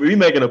supposed to be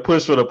making a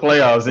push for the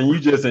playoffs, and you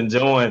just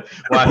enjoying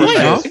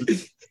while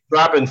he's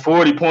dropping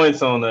 40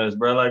 points on us,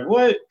 bro. Like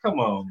what? Come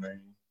on,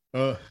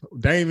 man.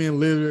 Damian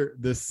Lillard,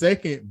 the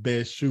second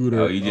best shooter.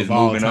 Oh, you just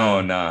moving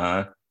on now,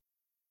 huh?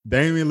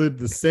 Damian Lillard,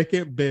 the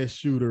second best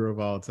shooter of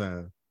all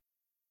time.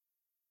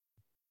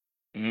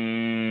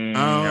 I'm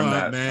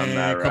not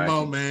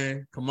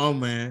right. Come on,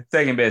 man.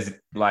 Second best,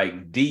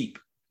 like deep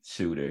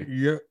shooter.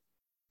 Yeah.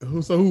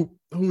 Who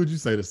would you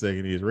say the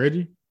second is?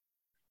 Reggie?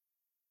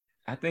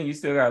 I think you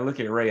still gotta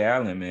look at Ray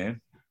Allen, man.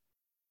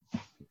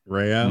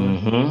 Ray Allen.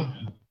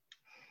 Mm-hmm.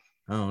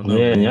 I don't know.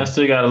 Yeah, and y'all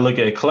still gotta look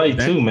at Clay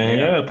too, man.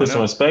 Y'all gotta put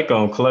some respect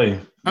on Clay.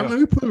 I mean,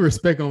 we put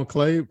respect on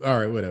Clay. All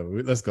right,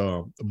 whatever. Let's go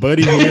on.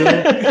 Buddy Hield.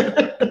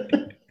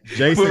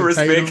 Jason put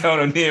respect Tatum. on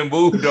him, then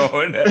moved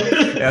on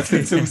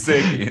after 2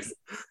 seconds.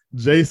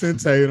 Jason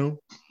Tatum,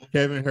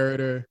 Kevin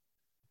Huerter,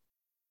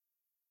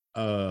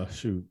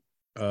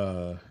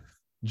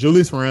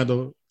 Julius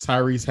Randle,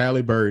 Tyrese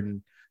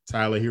Halliburton,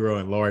 Tyler Hero,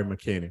 and Lauri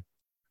McKinnon.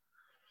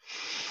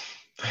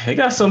 They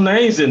got some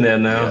names in there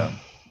now. Yeah.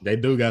 They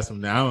do got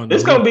some. I don't know.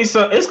 It's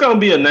gonna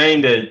be a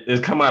name that is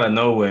come out of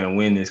nowhere and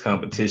win this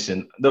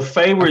competition. The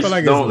favorites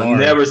like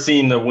never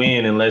seem to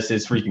win unless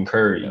it's freaking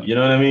Curry. Yeah. You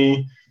know what I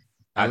mean?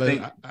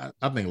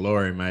 I think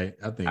Lauri might.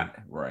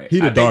 Right. He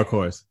the dark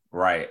horse.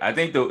 Right. I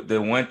think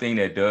the one thing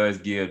that does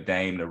give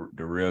Dame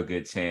the real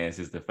good chance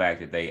is the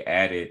fact that they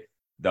added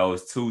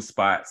those 2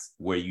 spots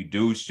where you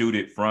do shoot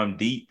it from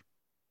deep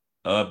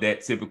of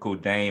that typical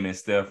Dame and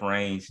Steph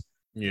range.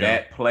 Yeah.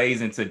 That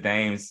plays into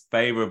Dame's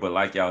favor, but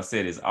like y'all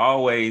said, it's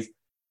always,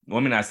 well,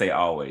 I mean, I say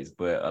always,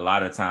 but a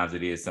lot of times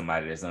it is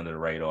somebody that's under the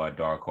radar, a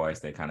dark horse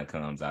that kind of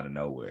comes out of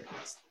nowhere.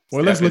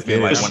 Well, let's look at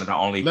it. One of the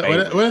only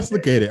let's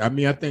look at it. I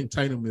mean, I think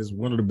Tatum is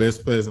one of the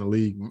best players in the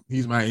league.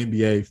 He's my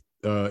NBA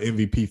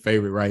MVP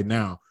favorite right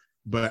now.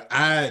 But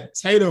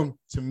Tatum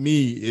to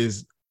me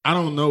is, I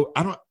don't know.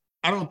 I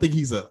don't think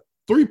he's a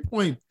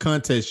 3-point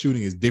contest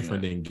shooting is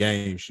different than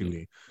game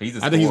shooting.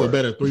 I think he's a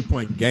better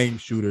 3-point game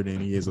shooter than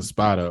he is a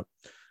spot up.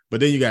 But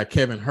then you got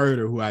Kevin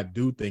Huerter, who I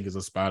do think is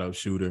a spot up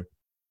shooter.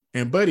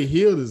 And Buddy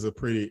Hield is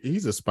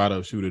he's a spot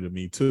up shooter to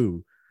me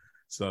too.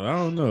 So I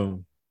don't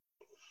know.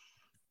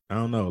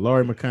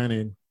 Lauri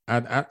Markkanen,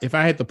 if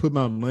I had to put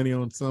my money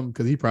on something,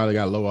 because he probably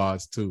got low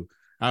odds too,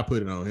 I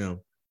put it on him.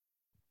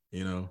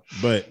 You know,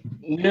 but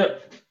yeah,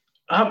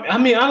 I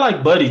mean, I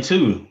like Buddy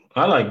too.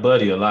 I like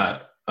Buddy a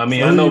lot. I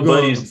mean, I know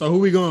Buddy's. So who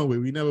we going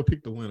with? We never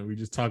picked the winner. We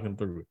just talking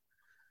through it.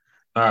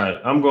 All right,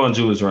 I'm going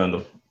Julius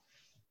Randle.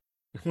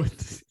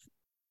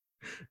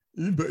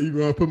 You going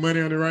to put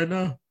money on it right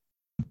now?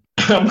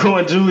 I'm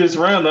going Julius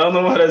Randle. I don't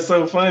know why that's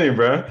so funny,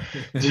 bro.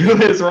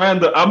 Julius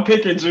Randle. I'm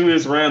picking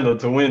Julius Randle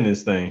to win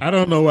this thing. I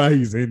don't know why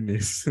he's in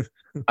this.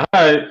 All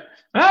right.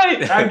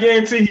 I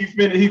guarantee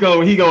he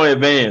gonna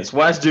advance.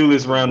 Watch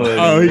Julius Randle.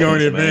 He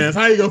gonna advance.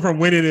 How you go from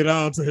winning it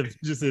all to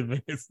just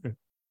advancing?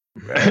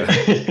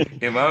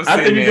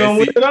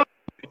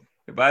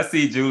 If I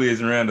see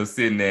Julius Randle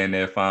sitting there in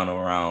that final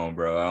round,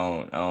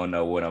 bro, I don't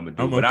know what I'm gonna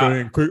do. I'm gonna go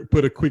ahead and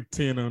put a quick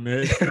 10 on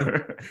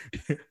that.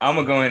 I'm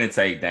gonna go ahead and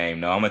take Dame.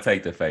 No, I'm gonna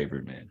take the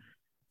favorite, man.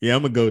 Yeah,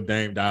 I'm gonna go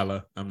Dame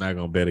Dollar. I'm not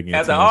gonna bet against him.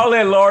 After all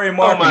that Lauri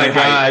marketing, oh my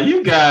god,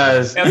 you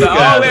guys! After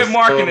all that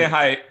marketing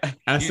hype,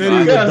 I said he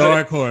was a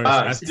dark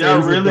horse.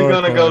 Y'all really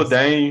gonna go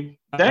Dame?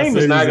 Dame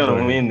is not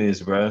gonna win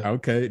this, bro.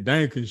 Okay,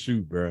 Dame can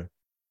shoot, bro.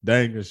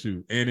 Dame can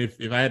shoot. And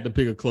if I had to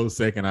pick a close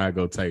second, I'd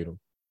go Tatum.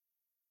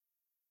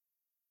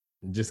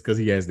 Just because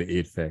he has the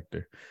it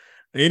factor.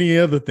 Any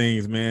other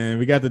things, man?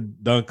 We got the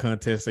dunk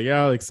contest. Are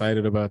y'all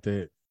excited about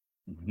that?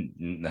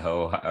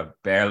 No, I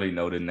barely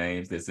know the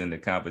names that's in the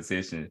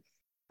competition.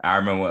 I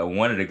remember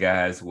one of the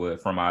guys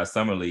from our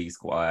summer league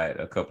squad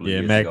a couple of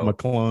years ago. Mac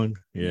McClung.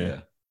 Yeah.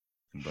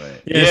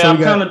 But so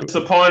I'm kind of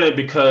disappointed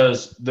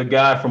because the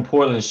guy from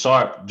Portland,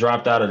 Sharp,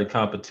 dropped out of the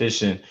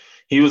competition.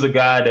 He was a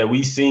guy that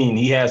we seen.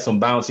 He had some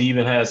bounce. He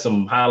even had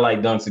some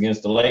highlight dunks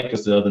against the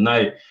Lakers the other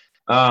night.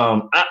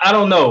 I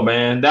don't know,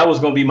 man. That was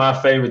going to be my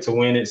favorite to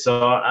win it.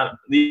 So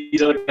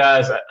these other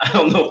guys, I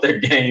don't know if they're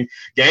game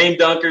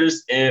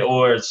dunkers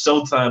or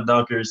Showtime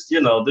dunkers.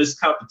 You know, this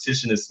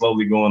competition is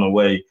slowly going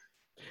away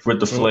with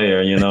the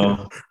flair. You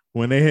know,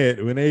 when they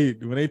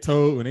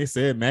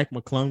said Mac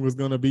McClung was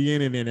going to be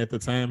in it, and at the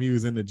time he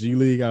was in the G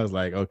League, I was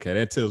like, okay,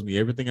 that tells me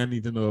everything I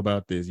need to know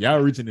about this.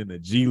 Y'all reaching in the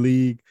G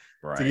League.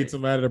 Right. To get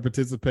somebody to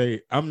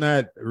participate. I'm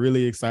not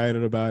really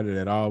excited about it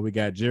at all. We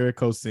got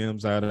Jericho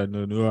Sims out of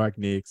the New York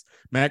Knicks,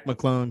 Mac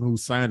McClung, who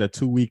signed a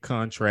 2-week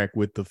contract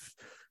with the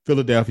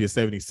Philadelphia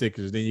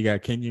 76ers. Then you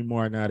got Kenyon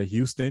Martin out of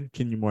Houston,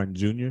 Kenyon Martin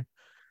Jr.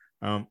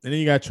 And then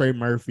you got Trey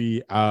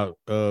Murphy out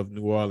of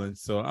New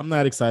Orleans. So I'm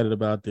not excited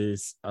about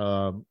this.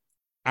 I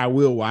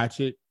will watch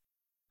it.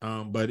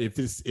 But if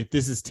this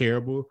is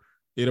terrible,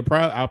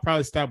 I'll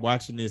probably stop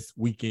watching this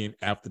weekend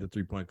after the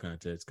 3-point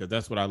contest, because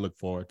that's what I look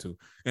forward to.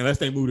 Unless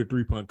they move the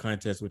 3-point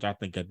contest, which I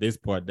think at this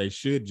part they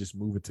should just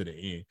move it to the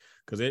end,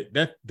 because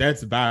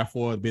that's by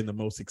far been the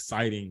most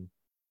exciting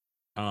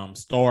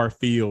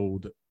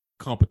star-filled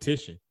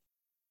competition.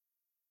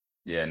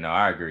 Yeah, no,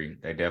 I agree.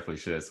 They definitely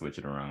should switch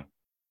it around.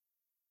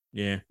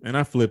 Yeah, and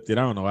I flipped it.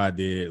 I don't know why I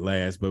did it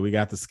last, but we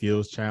got the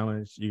skills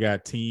challenge. You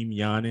got Team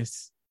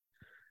Giannis,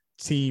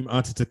 Team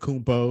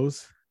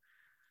Antetokounmpos.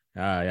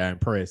 Yeah,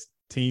 impressed.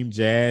 Team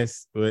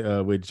Jazz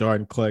with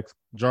Jordan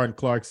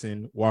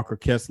Clarkson, Walker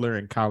Kessler,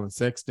 and Colin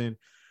Sexton.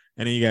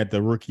 And then you got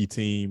the rookie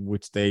team,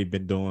 which they've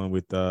been doing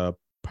with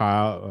Banchero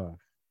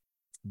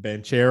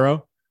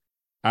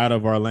out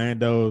of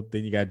Orlando.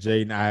 Then you got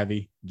Jaden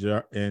Ivey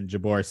and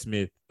Jabari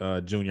Smith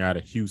Jr. out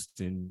of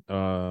Houston.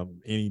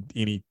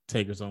 Any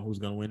takers on who's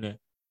going to win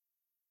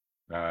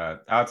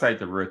that? I'll take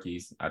the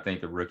rookies. I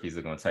think the rookies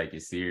are going to take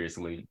it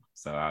seriously.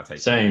 So I'll take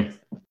same.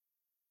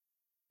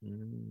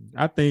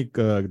 I think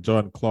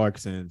Jordan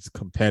Clarkson's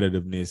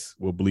competitiveness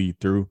will bleed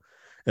through,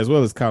 as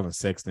well as Colin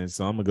Sexton.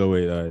 So I'm gonna go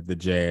with the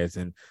Jazz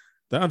and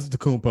the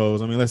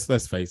Antetokounmpos. I mean,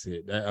 let's face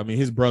it. I mean,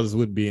 his brothers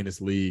wouldn't be in this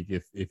league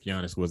if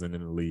Giannis wasn't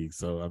in the league.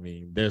 So I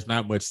mean, there's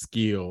not much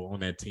skill on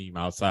that team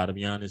outside of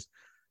Giannis.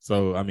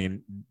 So I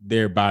mean,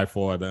 they're by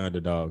far the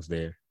underdogs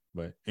there.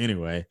 But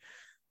anyway,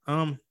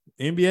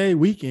 NBA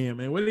weekend,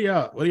 man. What are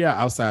y'all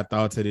outside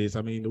thoughts of this?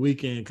 I mean, the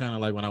weekend kind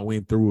of like when I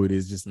went through it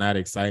is just not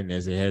exciting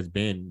as it has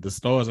been. The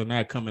stars are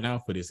not coming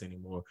out for this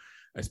anymore,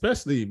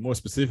 especially more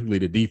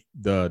specifically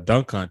the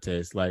dunk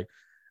contest. Like,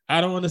 I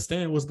don't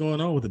understand what's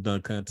going on with the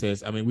dunk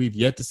contest. I mean, we've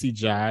yet to see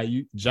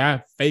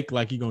Jai fake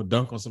like he gonna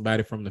dunk on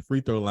somebody from the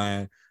free throw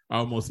line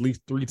almost at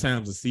least 3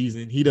 times a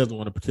season. He doesn't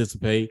want to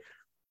participate.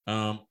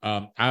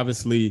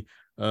 Obviously,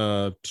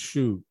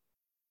 shoot,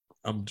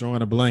 I'm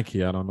drawing a blank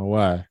here. I don't know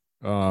why.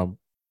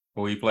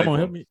 Who he played Come on,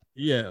 for? help me.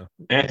 Yeah.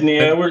 Anthony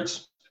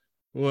Edwards.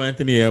 Well,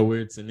 Anthony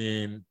Edwards, and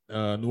then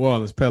New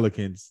Orleans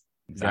Pelicans.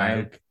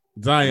 Zion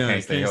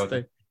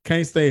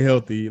can't stay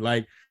healthy.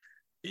 Like,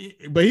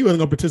 but he wasn't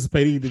gonna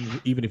participate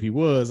even if he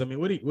was. I mean,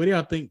 what do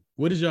y'all think?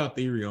 What is y'all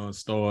theory on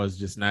stars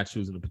just not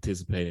choosing to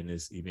participate in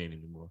this event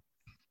anymore?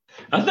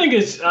 I think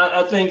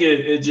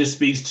it just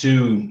speaks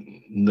to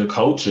the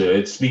culture.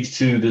 It speaks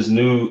to this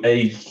new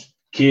age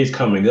kids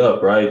coming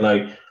up, right?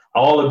 Like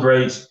all the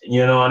greats,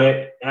 you know,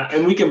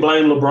 and we can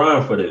blame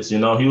LeBron for this. You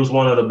know, he was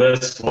one of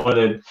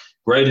the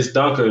greatest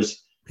dunkers.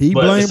 He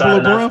blamed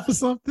LeBron for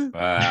something?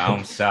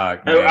 I'm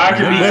shocked. I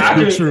could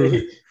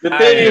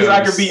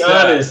be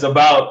honest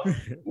about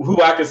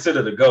who I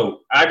consider the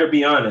GOAT. I could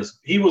be honest.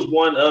 He was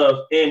one of,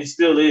 and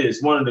still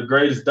is, one of the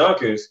greatest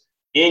dunkers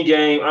in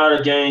game, out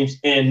of games,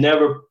 and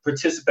never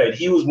participated.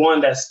 He was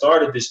one that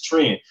started this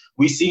trend.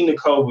 We seen the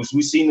Kobe's,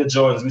 we seen the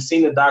Jordans, we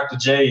seen the Dr.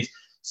 J's.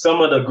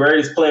 Some of the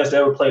greatest players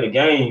that ever played a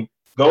game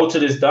go to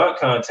this dunk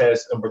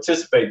contest and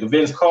participate. The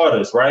Vince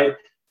Carters, right?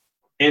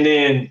 And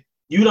then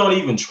you don't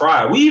even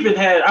try. We even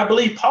had, I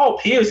believe Paul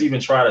Pierce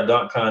even tried a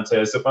dunk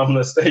contest, if I'm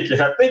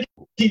mistaken. I think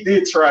he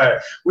did try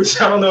it,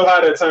 which I don't know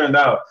how that turned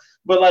out.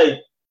 But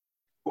like,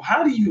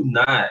 how do you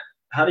not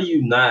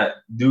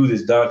do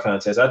this dunk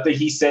contest? I think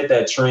he set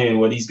that trend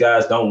where these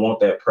guys don't want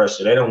that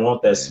pressure. They don't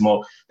want that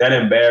smoke, that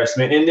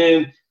embarrassment. And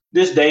then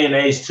this day and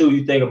age too,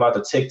 you think about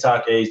the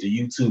TikTok age, the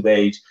YouTube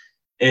age,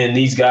 and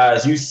these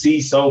guys, you see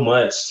so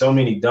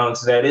many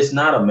dunks that it's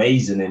not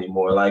amazing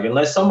anymore. Like,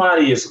 unless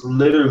somebody is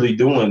literally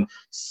doing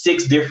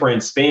 6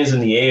 different spins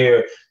in the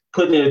air,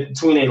 putting it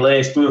between their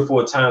legs 3 or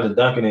 4 times and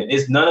dunking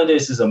it, none of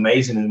this is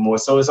amazing anymore.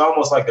 So it's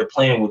almost like they're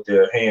playing with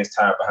their hands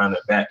tied behind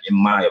their back, in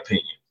my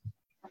opinion.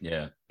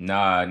 Yeah. No,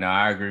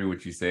 I agree with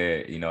what you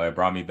said. You know, it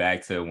brought me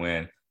back to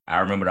when I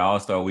remember the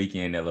All-Star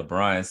weekend that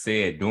LeBron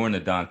said during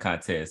the dunk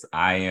contest,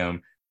 I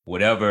am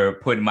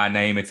putting my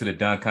name into the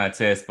dunk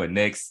contest for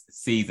next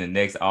season,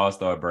 next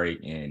All-Star break,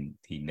 and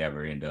he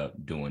never ended up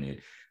doing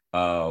it.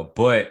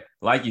 But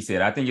like you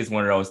said, I think it's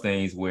one of those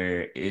things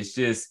where it's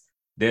just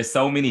there's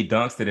so many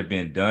dunks that have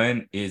been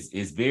done.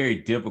 It's very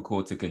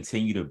difficult to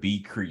continue to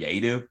be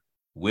creative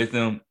with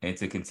them and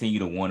to continue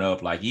to one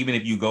up. Like, even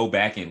if you go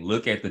back and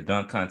look at the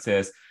dunk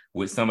contest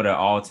with some of the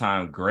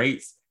all-time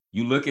greats,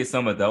 you look at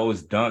some of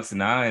those dunks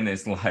now, and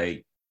it's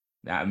like,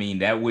 I mean,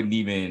 that wouldn't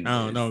even.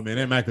 I don't know, man.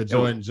 That Michael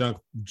Jordan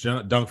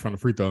dunk from the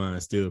free throw line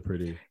is still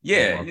pretty.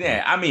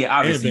 Yeah. I mean,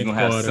 obviously you're gonna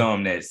have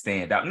some that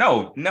stand out.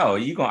 No,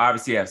 you're gonna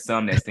obviously have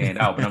some that stand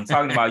out. But I'm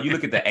talking about, you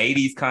look at the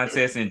 80s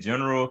contests in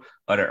general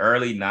or the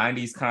early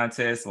 90s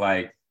contests,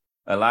 like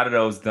a lot of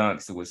those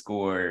dunks would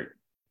score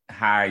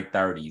high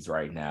 30s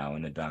right now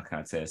in the dunk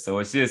contest. So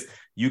it's just,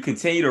 you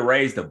continue to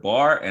raise the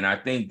bar. And I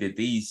think that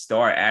these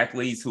star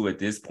athletes who at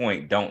this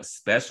point don't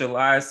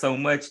specialize so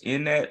much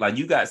in that, like,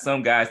 you got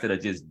some guys that are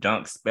just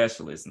dunk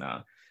specialists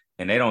now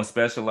and they don't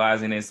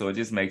specialize in it. So it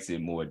just makes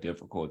it more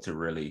difficult to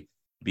really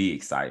be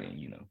exciting,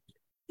 you know?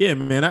 Yeah,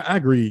 man, I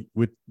agree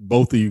with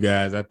both of you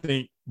guys. I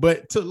think,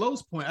 but to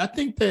Lo's point, I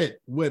think that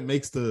what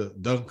makes the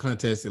dunk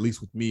contest, at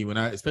least with me,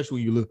 especially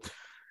when you look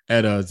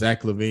at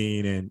Zach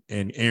LaVine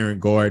and Aaron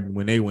Gordon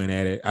when they went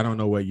at it. I don't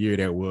know what year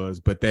that was,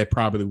 but that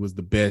probably was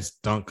the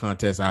best dunk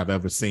contest I've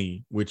ever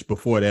seen, which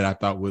before that I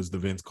thought was the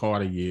Vince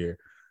Carter year.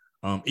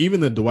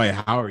 Even the Dwight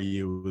Howard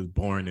year was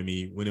boring to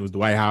me when it was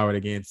Dwight Howard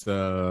against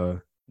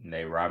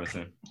Nate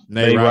Robinson.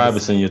 Nate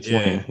Robinson, your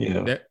twin.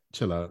 Yeah.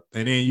 Chill out.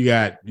 And then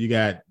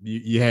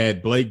you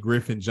had Blake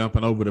Griffin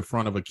jumping over the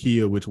front of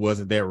Akil, which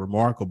wasn't that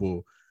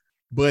remarkable.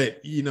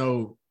 But, you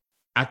know,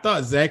 I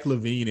thought Zach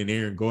LaVine and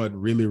Aaron Gordon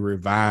really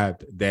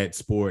revived that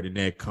sport and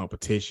that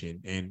competition.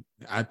 And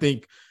I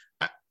think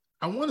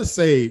I want to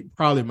say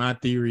probably my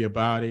theory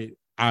about it.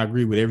 I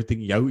agree with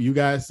everything you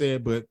guys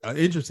said, but an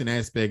interesting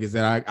aspect is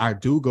that I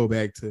do go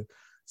back to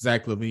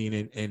Zach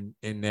LaVine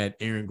and that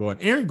Aaron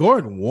Gordon. Aaron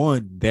Gordon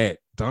won that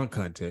dunk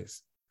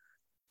contest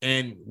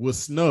and was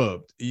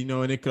snubbed, you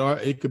know, and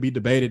it could be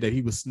debated that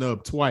he was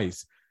snubbed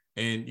twice.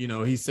 And, you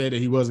know, he said that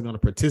he wasn't going to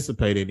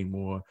participate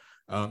anymore.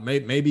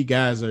 Maybe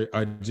guys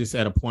are just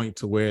at a point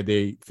to where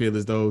they feel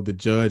as though the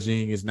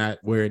judging is not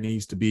where it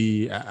needs to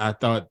be. I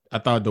thought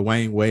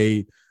Dwayne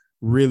Wade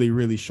really,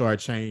 really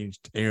shortchanged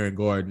Aaron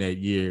Gordon that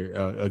year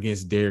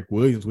against Derek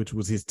Williams, which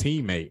was his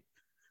teammate.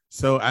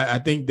 So I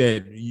think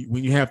that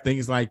when you have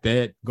things like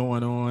that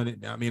going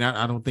on, I mean,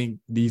 I don't think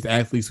these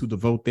athletes who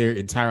devote their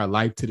entire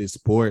life to this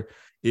sport,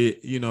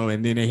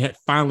 and then they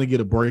finally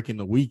get a break in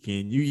the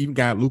weekend. You even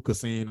got Luka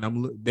saying,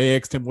 they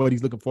asked him what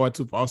he's looking forward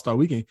to for All-Star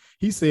Weekend.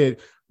 He said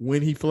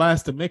when he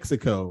flies to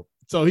Mexico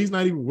So he's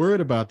not even worried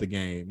about the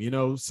game, you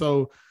know?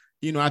 So,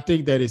 you know, I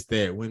think that it's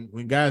that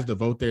when guys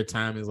devote their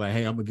time, it's like,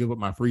 hey, I'm gonna give up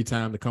my free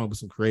time to come up with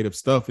some creative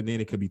stuff, and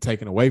then it could be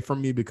taken away from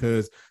me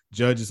because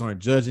judges aren't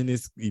judging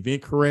this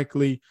event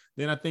correctly.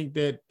 Then I think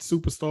that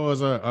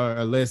superstars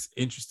are less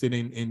interested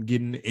in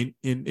getting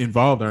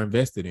involved or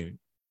invested in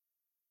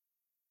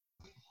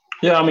it.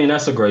 Yeah, I mean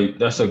that's a great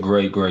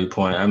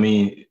point. I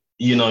mean,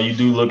 you know, you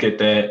do look at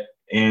that,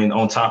 and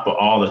on top of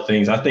all the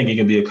things, I think it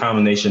can be a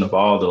combination of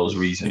all those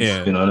reasons.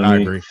 Yeah, you know what I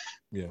mean? agree.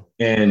 Yeah.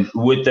 And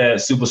with that,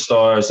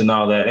 superstars and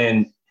all that.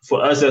 And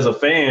for us as a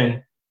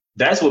fan,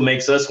 that's what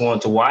makes us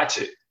want to watch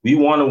it. We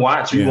want to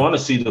watch. We want to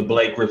see the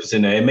Blake Griffins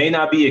in there. It may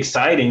not be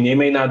exciting. They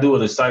may not do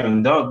an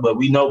exciting dunk, but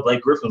we know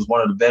Blake Griffin's one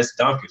of the best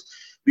dunkers.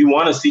 We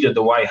want to see the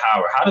Dwight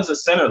Howard. How does a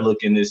center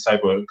look in this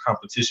type of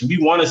competition?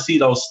 We want to see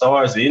those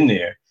stars in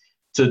there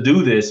to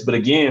do this. But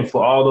again,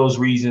 for all those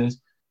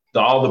reasons,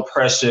 all the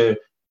pressure,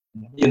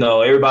 you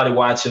know, everybody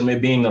watching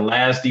it being the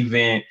last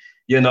event,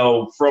 you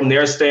know, from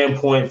their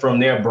standpoint, from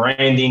their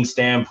branding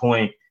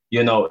standpoint,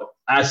 you know,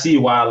 I see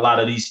why a lot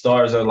of these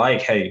stars are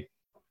like, hey,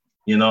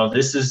 you know,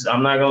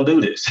 I'm not going to do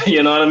this.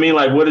 You know what I mean?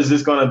 Like, what is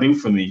this going to do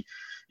for me?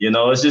 You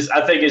know, it's just,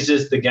 I think it's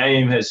just the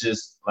game has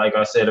just, like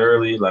I said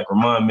earlier, like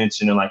Ramon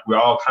mentioned, and like we're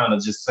all kind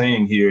of just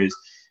saying here is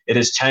it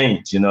has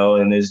changed, you know,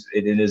 and it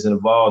is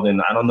involved.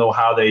 And I don't know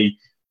how they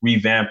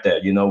revamp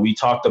that. You know, we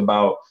talked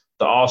about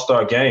the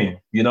All-Star game,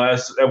 you know,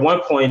 at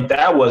one point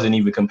that wasn't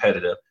even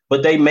competitive.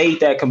 But they made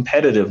that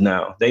competitive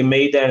now. They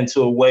made that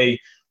into a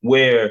way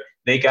where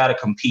they got to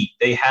compete.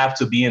 They have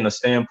to be in a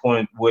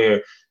standpoint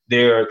where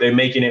they're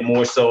making it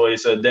more so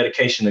it's a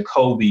dedication to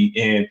Kobe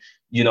and,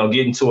 you know,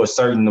 getting to a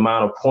certain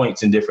amount of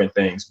points and different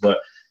things. But,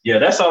 yeah,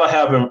 that's all I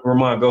have.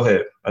 Ramon, go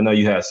ahead. I know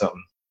you had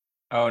something.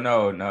 Oh,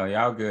 no,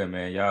 y'all good,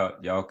 man.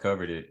 Y'all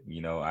covered it.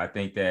 You know, I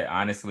think that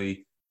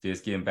honestly,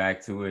 just getting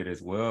back to it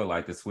as well,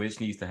 like the switch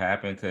needs to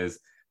happen because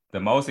the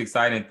most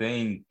exciting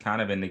thing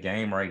kind of in the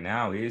game right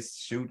now is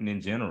shooting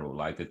in general.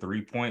 Like the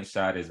 3-point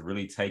shot is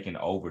really taking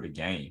over the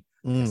game.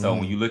 Mm-hmm. So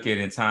when you look at it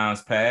in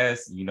times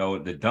past, you know,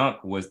 the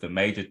dunk was the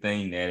major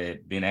thing that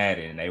had been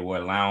added and they were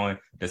allowing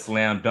the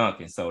slam dunk.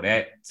 And so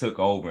that took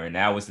over and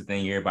that was the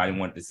thing everybody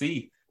wanted to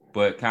see.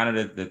 But kind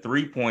of the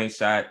 3-point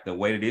shot, the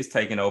way that it's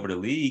taking over the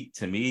league,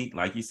 to me,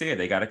 like you said,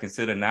 they got to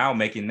consider now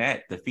making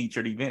that the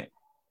featured event.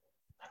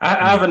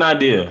 I have an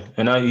idea,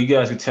 and you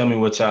guys can tell me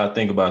what y'all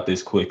think about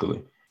this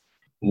quickly.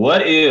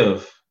 What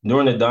if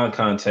during the dunk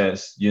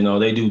contest, you know,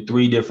 they do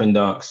 3 different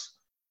dunks,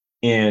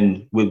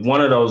 and with one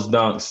of those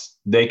dunks,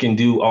 they can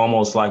do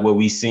almost like what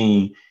we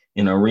seen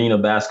in arena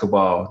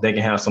basketball. They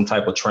can have some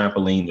type of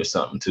trampoline or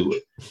something to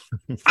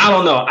it. I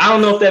don't know. I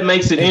don't know if that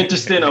makes it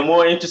interesting or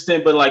more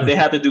interesting, but like they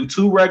have to do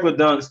 2 regular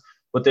dunks,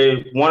 but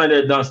one of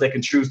their dunks, they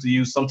can choose to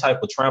use some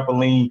type of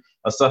trampoline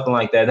or something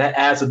like that. That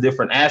adds a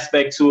different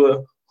aspect to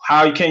it.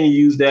 How can you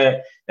use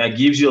that? That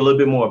gives you a little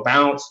bit more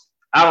bounce.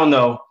 I don't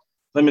know.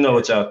 Let me know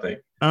what y'all think.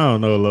 I don't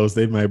know, Los.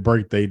 They might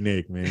break their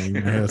neck, man.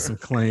 You have some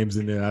claims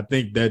in there. I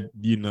think that,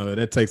 you know,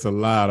 that takes a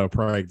lot of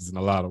practice and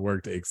a lot of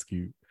work to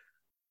execute.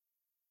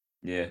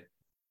 Yeah.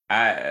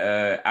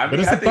 I mean,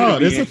 it's a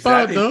thought. It's a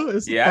thought, though. I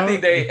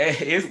think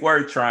it's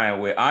worth trying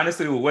with.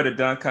 Honestly, with what a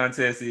dunk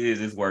contest is,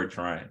 it's worth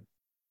trying.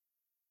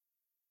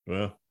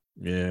 Well,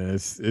 yeah,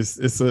 it's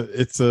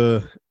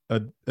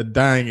a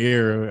dying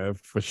era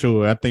for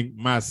sure. I think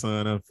my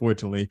son,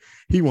 unfortunately,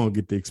 he won't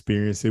get the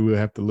experience. He will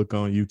have to look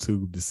on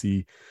YouTube to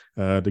see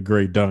the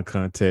great dunk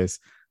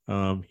contest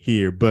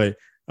here. But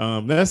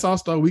that's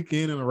All-Star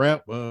Weekend and a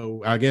wrap.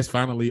 I guess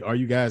finally, are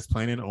you guys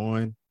planning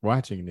on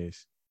watching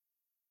this?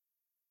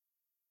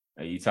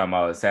 Are you talking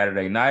about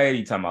Saturday night? Are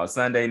you talking about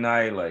Sunday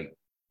night? Like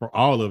for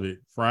all of it.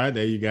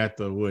 Friday, you got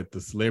the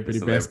celebrity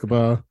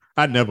basketball.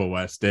 I never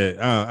watched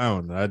that. I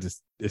don't know.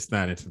 It's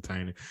not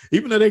entertaining.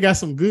 Even though they got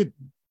some good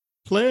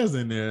players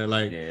in there.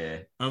 Like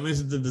I'm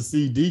interested to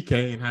see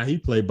DK and how he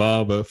play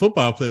ball, but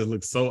football players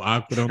look so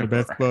awkward on the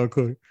basketball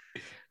court.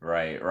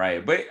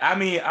 Right. But I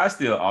mean, I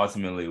still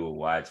ultimately will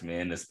watch,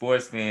 man. The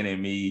sports fan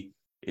in me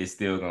is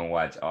still gonna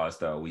watch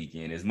All-Star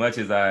Weekend. As much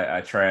as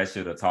I trash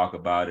it or talk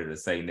about it or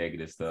say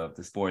negative stuff,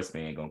 the sports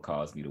fan gonna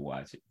cause me to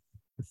watch it.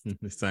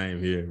 The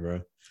same here,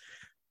 bro.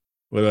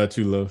 What about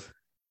you, Love?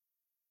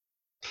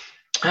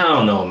 I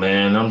don't know,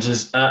 man.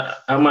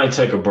 I might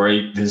take a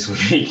break this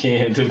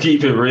weekend to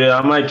keep it real.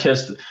 I might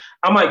catch the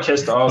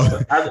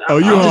All-Star.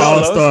 You on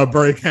All-Star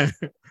break?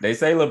 They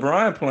say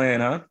LeBron playing,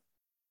 huh?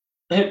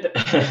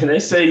 They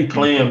say he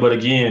playing, but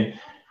again,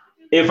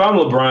 if I'm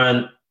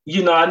LeBron,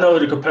 you know, I know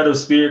the competitive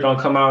spirit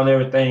gonna come out and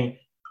everything.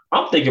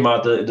 I'm thinking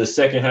about the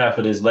second half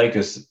of this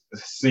Lakers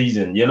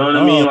season. You know what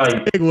I mean?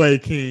 Like,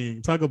 segue,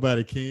 King. Talk about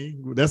it,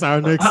 King. That's our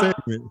next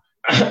segment.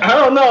 I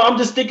don't know. I'm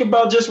just thinking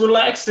about just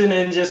relaxing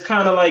and just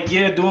kind of like,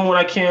 doing what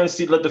I can,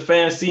 let the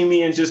fans see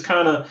me and just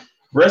kind of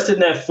resting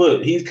that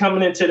foot. He's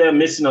coming into that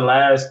missing the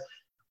last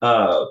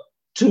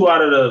 2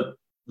 out of the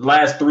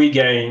last 3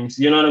 games.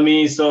 You know what I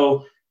mean?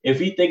 So if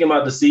he's thinking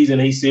about the season,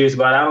 he's serious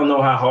about it. I don't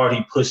know how hard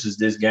he pushes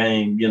this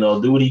game. You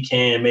know, do what he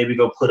can, maybe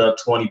go put up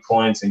 20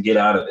 points and get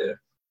out of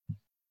there.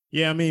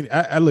 Yeah, I mean,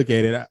 I look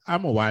at it.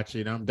 I'm gonna watch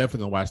it. I'm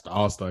definitely gonna watch the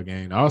All-Star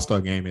game. The All-Star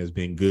game has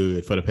been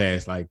good for the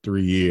past like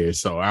 3 years,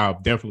 so I'll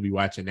definitely be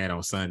watching that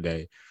on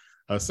Sunday.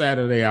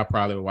 Saturday, I'll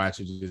probably watch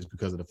it just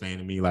because of the fan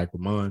of me, like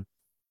Ramon.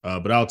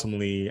 But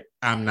ultimately,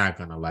 I'm not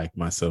gonna like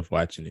myself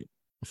watching it.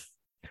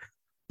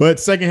 But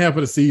second half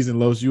of the season,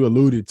 Los, you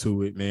alluded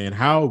to it, man.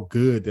 How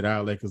good did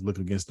our Lakers look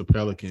against the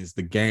Pelicans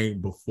the game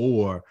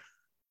before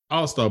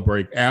All-Star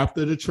break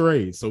after the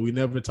trade? So we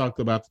never talked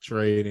about the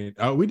trade.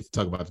 And we did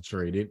talk about the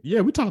trade.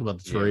 Yeah, we talked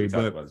about the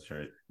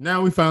trade.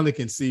 Now we finally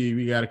can see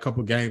we got a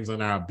couple games on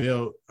our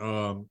belt.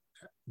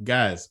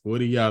 Guys, what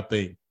do y'all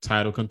think?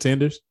 Title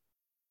contenders?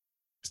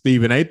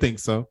 Stephen A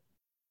thinks so.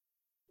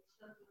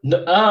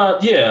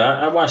 Yeah,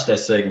 I watched that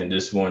segment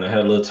this morning. I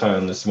had a little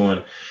time this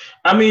morning.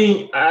 I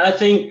mean, I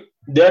think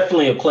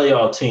definitely a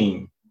playoff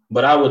team,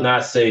 but I would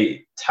not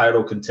say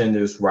title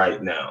contenders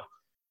right now.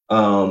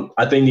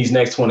 I think these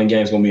next 20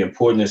 games are going to be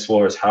important as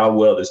far as how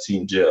well this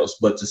team gels.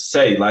 But to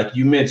say, like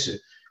you mentioned,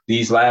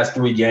 these last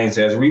 3 games,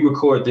 as we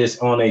record this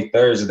on a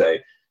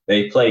Thursday,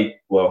 they played,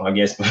 well, I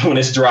guess when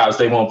this drops,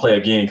 they won't play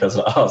again because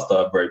of the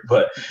All-Star break.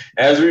 But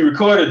as we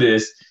recorded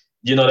this,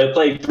 they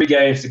played 3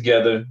 games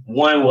together.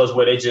 One was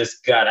where they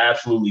just got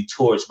absolutely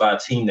torched by a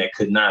team that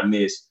could not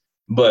miss.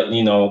 But,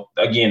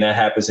 again, that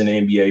happens in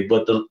the NBA.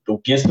 But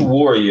against the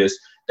Warriors,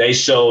 they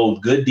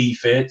showed good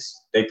defense.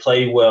 They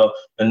played well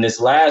in this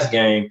last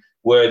game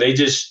where they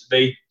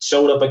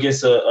showed up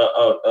against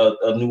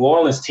a New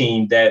Orleans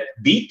team that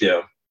beat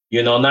them,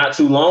 not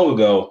too long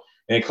ago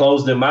and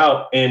closed them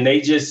out. And they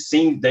just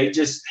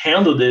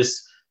handled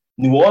this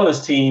New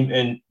Orleans team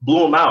and blew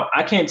them out.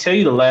 I can't tell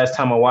you the last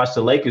time I watched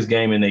the Lakers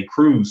game and they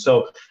cruised.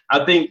 So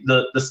I think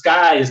the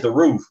sky is the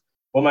roof.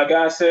 What my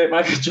guy said,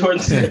 Michael Jordan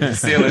said, the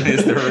ceiling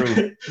is the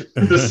roof.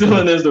 The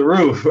ceiling is the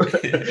roof.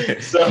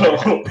 So,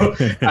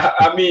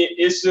 I mean,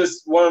 it's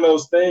just one of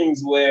those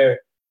things where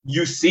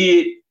you see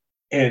it.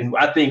 And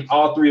I think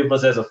all 3 of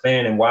us as a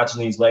fan and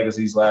watching these Lakers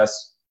these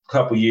last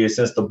couple years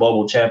since the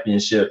bubble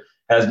championship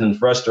has been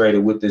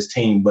frustrated with this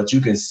team. But you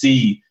can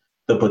see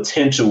the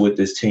potential with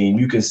this team.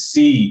 You can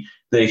see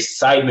the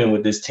excitement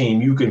with this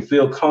team. You can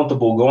feel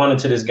comfortable going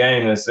into this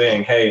game and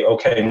saying, hey,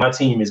 okay, my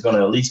team is going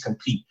to at least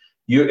compete.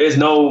 There's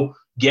no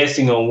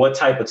guessing on what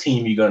type of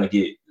team you're going to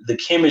get. The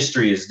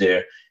chemistry is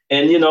there.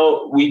 And,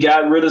 we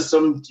got rid of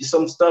some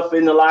stuff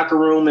in the locker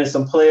room and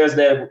some players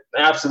that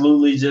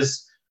absolutely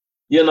just,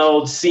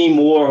 seem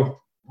more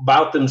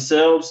about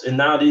themselves. And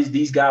now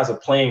these guys are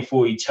playing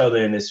for each other,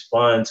 and it's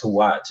fun to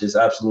watch. It's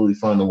absolutely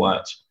fun to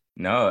watch.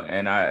 No,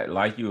 and I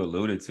like you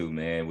alluded to,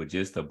 man, with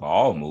just the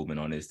ball movement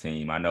on this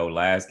team. I know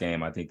last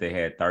game, I think they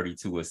had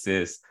 32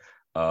 assists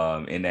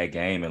in that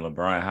game, and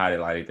LeBron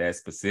highlighted that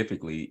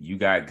specifically. You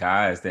got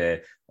guys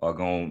that are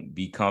going to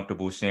be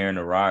comfortable sharing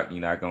the rock.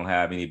 You're not going to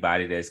have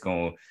anybody that's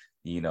going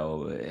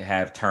to,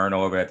 have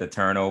turnover at the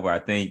turnover. I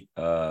think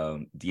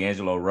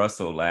D'Angelo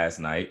Russell last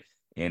night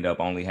ended up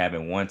only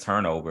having 1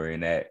 turnover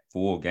in that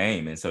full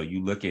game. And so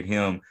you look at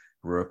him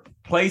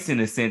replacing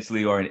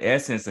essentially, or in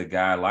essence, a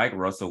guy like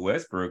Russell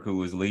Westbrook,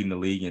 who is leading the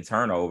league in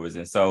turnovers.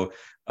 And so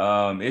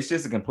it's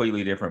just a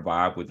completely different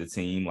vibe with the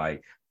team.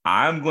 Like,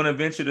 I'm going to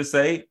venture to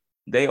say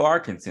they are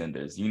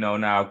contenders.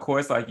 Now, of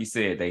course, like you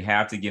said, they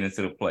have to get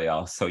into the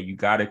playoffs. So you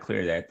got to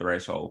clear that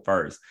threshold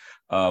first.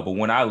 But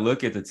when I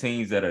look at the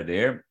teams that are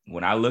there,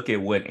 when I look at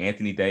what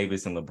Anthony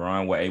Davis and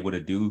LeBron were able to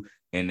do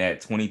in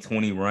that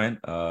 2020 run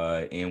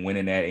and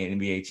winning that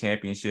NBA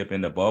championship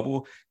in the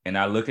bubble, and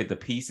I look at the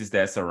pieces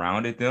that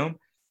surrounded them,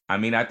 I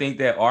mean, I think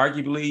that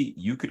arguably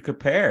you could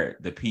compare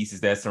the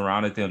pieces that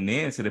surrounded them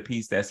then to the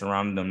piece that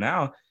surrounded them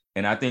now.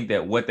 And I think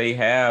that what they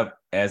have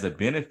as a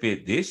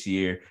benefit this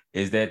year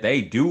is that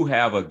they do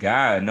have a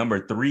guy, a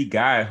number 3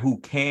 guy, who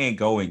can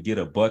go and get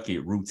a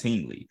bucket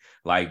routinely.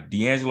 Like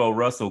D'Angelo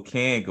Russell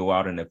can go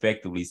out and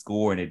effectively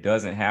score, and it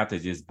doesn't have to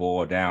just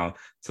boil down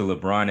to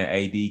LeBron and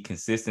AD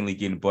consistently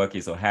getting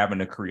buckets or having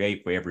to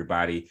create for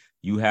everybody.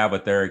 You have a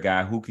 3rd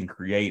guy who can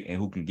create and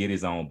who can get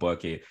his own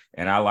bucket.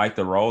 And I like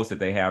the roles that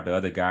they have the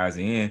other guys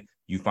in.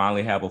 You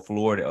finally have a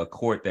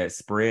court that's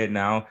spread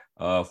now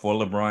for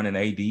LeBron and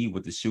AD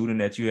with the shooting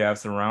that you have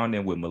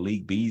surrounding with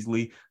Malik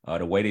Beasley,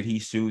 the way that he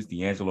shoots.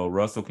 D'Angelo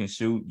Russell can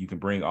shoot. You can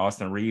bring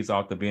Austin Reeves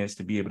off the bench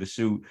to be able to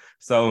shoot.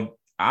 So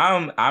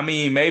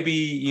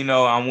maybe,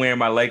 I'm wearing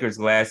my Lakers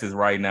glasses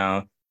right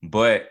now,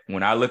 but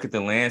when I look at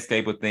the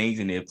landscape of things,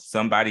 and if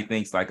somebody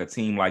thinks like a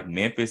team like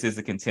Memphis is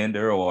a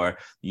contender, or,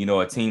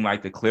 a team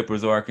like the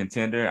Clippers are a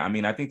contender, I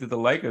mean, I think that the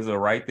Lakers are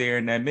right there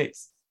in that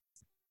mix.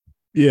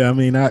 Yeah, I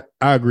mean, I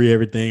agree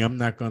everything. I'm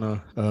not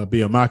going to be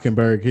a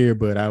Mockingbird here,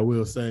 but I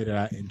will say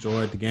that I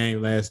enjoyed the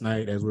game last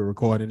night as we're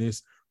recording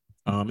this.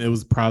 It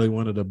was probably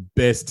one of the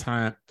best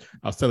time.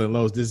 I was telling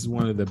Lowe's, this is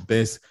one of the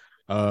best.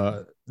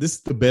 This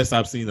is the best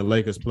I've seen the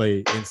Lakers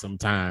play in some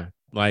time.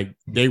 Like,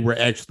 they were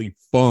actually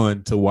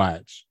fun to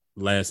watch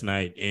last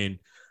night. And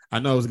I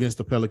know it was against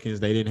the Pelicans.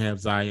 They didn't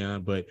have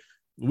Zion, but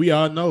we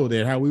all know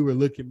that how we were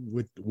looking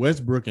with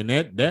Westbrook and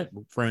that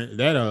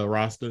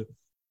roster.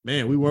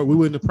 Man, we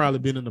wouldn't have probably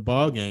been in the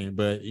ball game,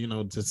 but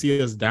to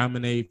see us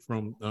dominate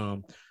from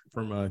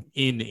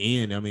end to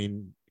end. I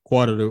mean,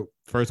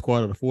 first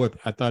quarter to fourth,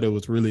 I thought it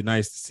was really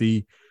nice to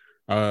see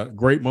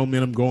great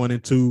momentum going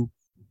into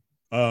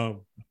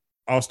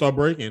All-Star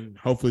break, and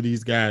hopefully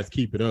these guys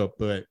keep it up.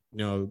 But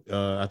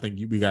I think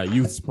we got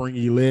youth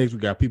springy legs. We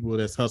got people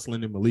that's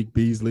hustling in Malik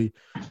Beasley,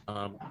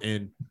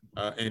 and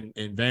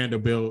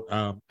Vanderbilt.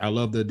 I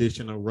love the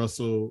addition of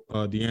Russell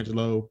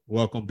D'Angelo.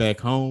 Welcome back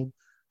home.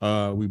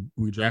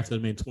 We drafted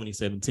him in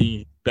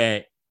 2017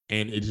 back,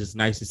 and it's just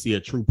nice to see a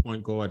true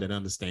point guard that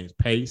understands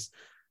pace.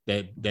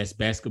 That's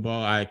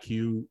basketball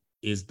IQ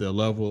is the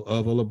level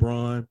of a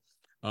LeBron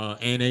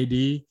and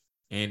AD.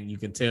 And you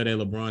can tell that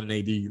LeBron and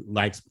AD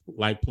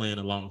like playing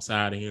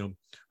alongside of him.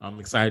 I'm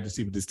excited to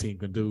see what this team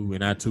can do,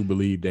 and I too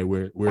believe that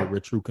we're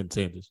true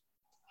contenders.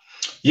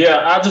 Yeah,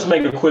 I'll just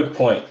make a quick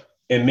point.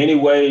 In many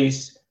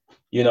ways,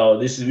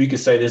 we could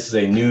say this is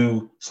a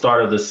new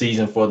start of the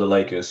season for the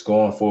Lakers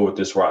going forward with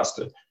this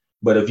roster.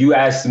 But if you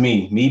ask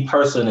me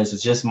personally, this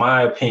is just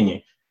my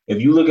opinion.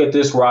 If you look at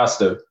this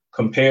roster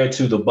compared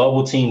to the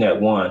bubble team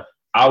that won,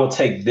 I would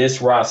take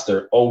this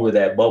roster over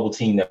that bubble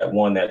team that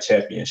won that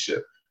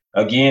championship.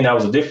 Again, that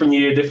was a different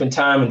year, different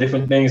time, and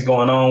different things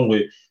going on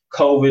with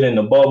COVID and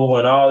the bubble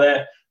and all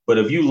that. But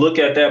if you look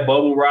at that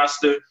bubble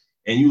roster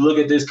and you look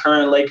at this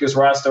current Lakers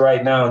roster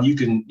right now, you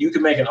can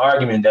make an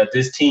argument that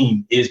this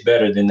team is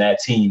better than that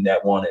team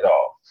that won it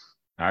all.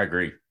 I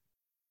agree.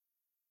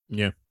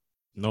 Yeah,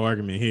 no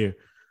argument here.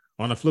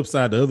 On the flip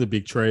side, the other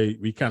big trade,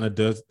 we kind of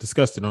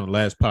discussed it on the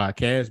last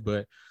podcast,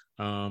 but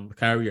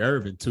Kyrie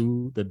Irving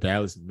to the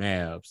Dallas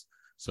Mavs.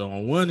 So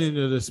on one end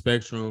of the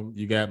spectrum,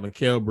 you got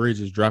Mikal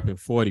Bridges dropping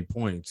 40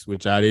 points,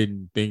 which I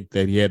didn't think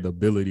that he had the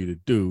ability to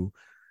do.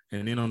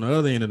 And then on the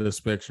other end of the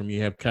spectrum,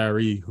 you have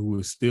Kyrie, who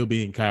is still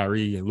being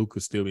Kyrie, and Luka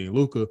still being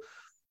Luka.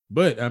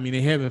 But I mean, they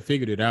haven't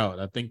figured it out.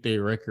 I think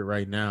their record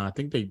right now, I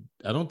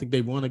don't think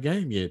they've won a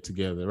game yet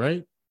together,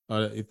 right?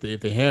 If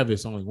they have,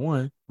 it's only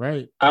one,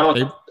 right? I don't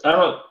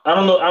know.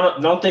 I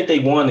don't think they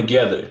won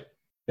together.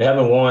 They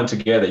haven't won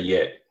together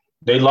yet.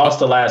 They lost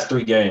the last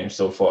 3 games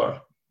so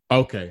far.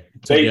 Okay.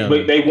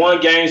 They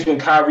won games when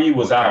Kyrie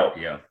was out.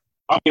 Yeah.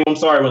 I'm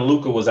sorry, when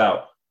Luka was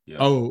out. Yeah.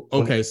 Oh,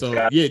 okay.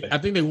 So yeah, I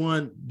think they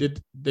won.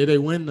 Did they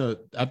win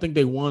I think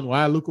they won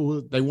while Luka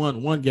was. They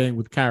won one game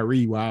with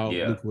Kyrie while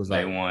Luka was out.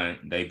 They won.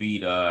 They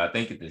beat. I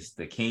think it's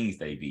the Kings.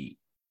 They beat.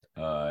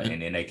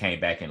 And then they came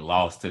back and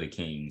lost to the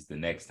Kings the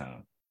next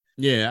time.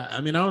 Yeah,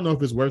 I mean, I don't know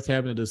if it's worth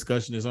having a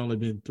discussion. It's only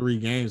been 3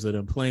 games of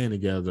them playing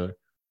together.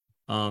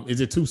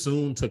 Is it too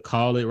soon to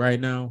call it right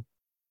now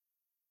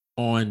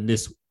on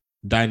this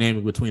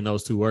dynamic between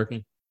those two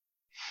working?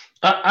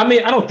 I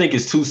mean, I don't think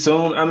it's too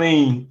soon. I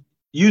mean,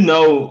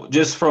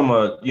 just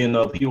from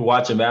people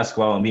watching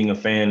basketball and being a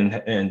fan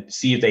and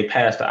see if they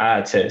pass the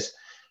eye test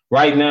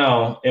right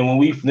now. And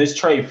when this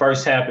trade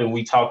first happened,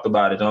 we talked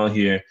about it on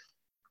here.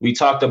 We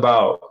talked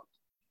about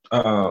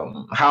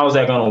how is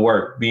that going to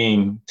work?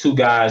 Being 2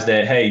 guys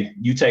that, hey,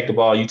 you take the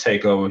ball, you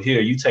take over.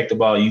 Here, you take the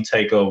ball, you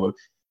take over.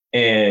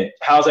 And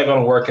how's that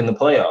going to work in the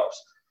playoffs?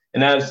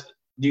 And as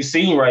you've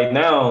seen right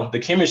now, the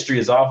chemistry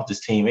is off of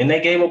this team. And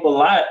they gave up a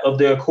lot of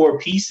their core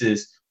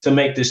pieces to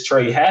make this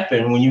trade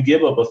happen. When you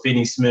give up a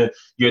Finney Smith,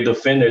 your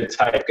defender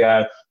type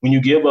guy, when you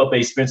give up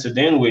a Spencer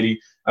Dinwiddie,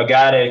 a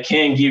guy that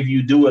can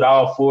do it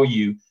all for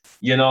you,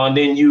 and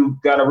then you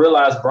got to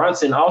realize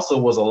Brunson also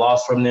was a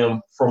loss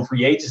from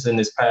free agents in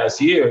this past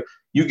year.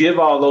 You give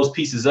all those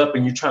pieces up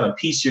and you're trying to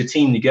piece your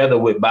team together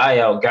with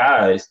buyout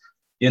guys,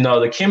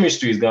 the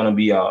chemistry is going to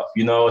be off,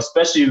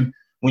 especially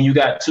when you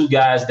got 2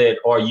 guys that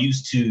are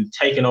used to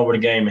taking over the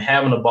game and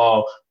having the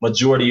ball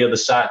majority of the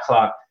shot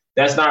clock.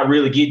 That's not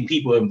really getting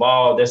people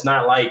involved. That's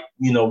not like,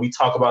 we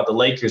talk about the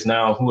Lakers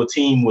now, who a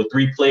team with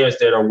 3 players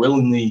that are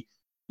willingly,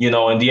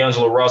 and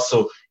D'Angelo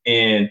Russell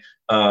and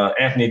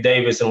Anthony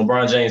Davis and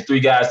LeBron James, 3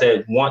 guys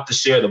that want to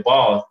share the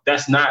ball.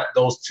 That's not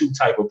those 2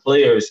 type of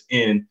players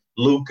in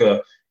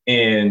Luka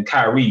and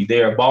Kyrie.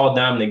 They're ball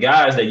dominant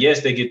guys that,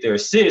 yes, they get their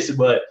assists,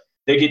 but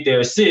they get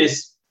their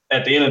assists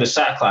at the end of the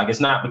shot clock.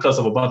 It's not because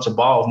of a bunch of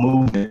ball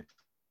movement.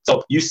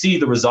 So you see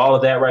the result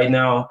of that right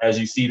now as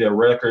you see their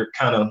record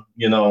kind of,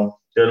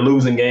 they're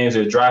losing games,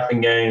 they're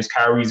dropping games.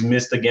 Kyrie's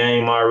missed a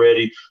game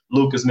already.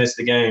 Luka's missed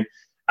a game.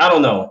 I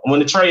don't know. When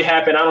the trade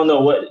happened, I don't know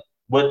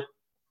what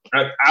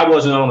I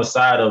wasn't on the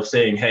side of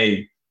saying,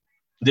 hey,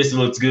 this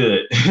looks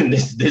good.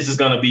 this is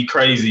going to be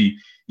crazy.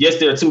 Yes,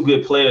 there are 2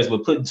 good players,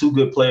 but putting 2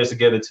 good players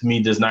together to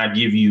me does not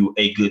give you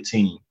a good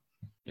team.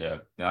 Yeah,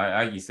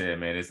 like you said,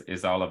 man,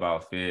 it's all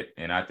about fit.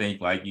 And I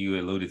think, like you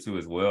alluded to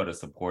as well, the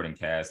supporting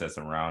cast that's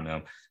around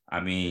them.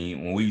 I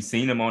mean, when we've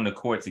seen them on the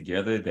court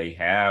together, they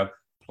have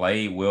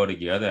played well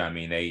together. I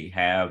mean, they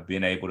have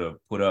been able to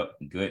put up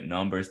good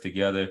numbers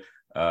together,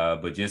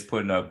 but just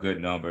putting up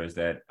good numbers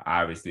that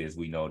obviously, as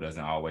we know,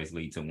 doesn't always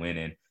lead to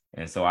winning.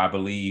 And so I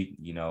believe,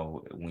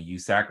 when you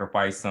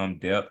sacrifice some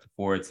depth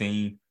for a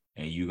team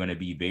and you're going to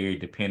be very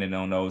dependent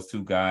on those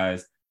 2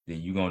 guys, then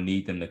you're going to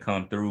need them to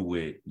come through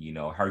with,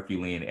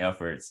 Herculean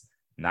efforts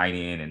night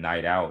in and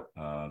night out.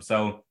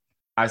 So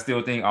I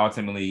still think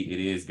ultimately it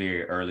is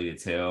very early to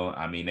tell.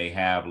 I mean, they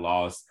have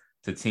lost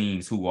to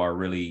teams who are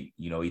really,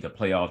 either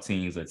playoff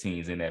teams or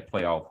teams in that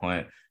playoff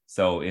hunt.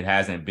 So it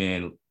hasn't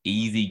been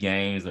easy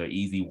games or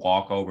easy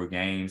walkover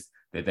games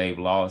that they've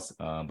lost.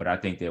 But I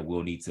think that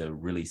we'll need to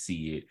really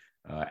see it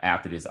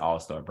after this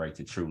All-Star break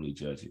to truly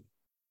judge it.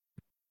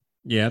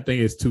 Yeah, I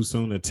think it's too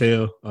soon to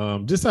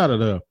tell. Just out of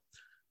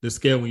the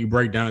scale when you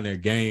break down their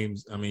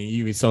games, I mean,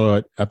 you even saw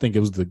it, I think it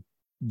was the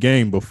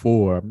game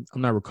before.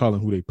 I'm not recalling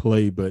who they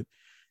played, but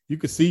you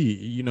could see,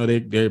 you know,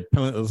 they're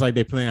playing, it's like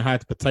they're playing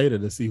hot potato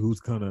to see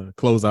who's gonna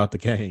close out the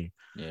game.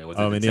 Yeah, was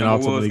it the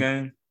Timberwolves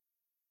game?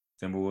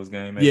 Timberwolves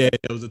game, maybe? Yeah,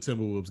 it was a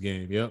Timberwolves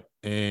game. Yep.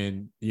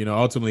 And you know,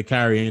 ultimately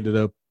Kyrie ended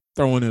up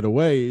throwing it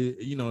away,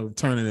 you know,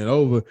 turning it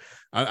over.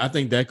 I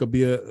think that could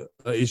be a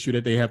issue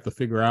that they have to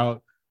figure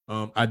out.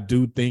 I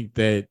do think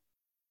that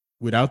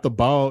without the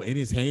ball in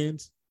his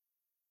hands,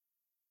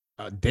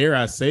 dare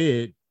I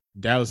say it,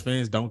 Dallas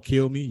fans, don't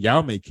kill me.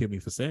 Y'all may kill me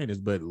for saying this,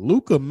 but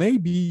Luka may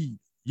be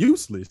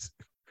useless.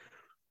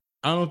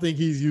 I don't think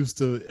he's used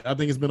to. I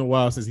think it's been a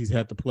while since he's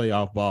had to play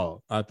off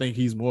ball. I think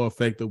he's more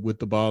effective with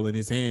the ball in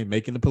his hand,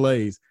 making the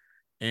plays.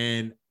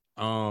 And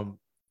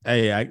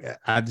hey,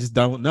 I just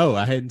don't know.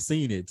 I hadn't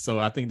seen it, so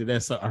I think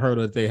that's a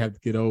hurdle that they have to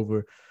get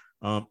over.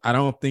 I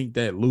don't think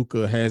that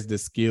Luka has the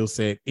skill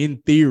set. In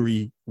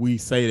theory, we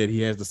say that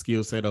he has the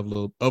skill set of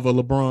a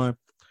LeBron,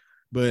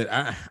 but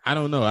I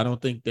don't know. I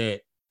don't think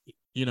that,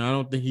 you know, I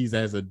don't think he's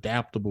as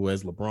adaptable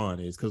as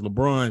LeBron is, because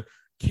LeBron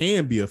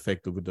can be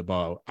effective with the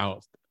ball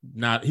out.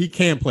 Not, he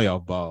can play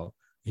off ball.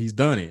 He's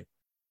done it.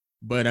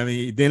 But I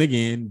mean, then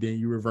again, then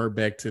you revert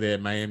back to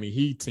that Miami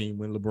Heat team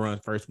when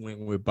LeBron first went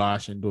with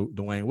Bosh and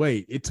Dwayne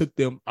Wade. It took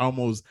them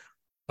almost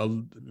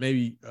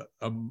maybe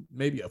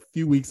a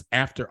few weeks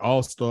after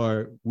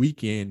All-Star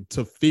weekend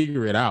to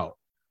figure it out.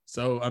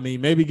 So I mean,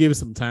 maybe give it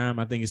some time.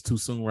 I think it's too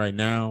soon right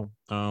now.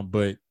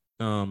 But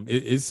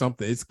it's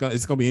something. It's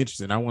gonna be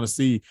interesting. I want to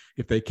see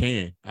if they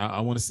can.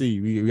 I want to see.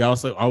 We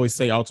also always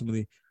say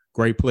ultimately,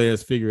 great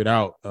players figure it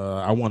out.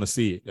 I want to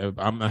see it. I'm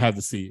gonna have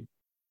to see it.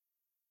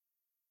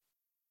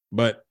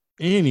 But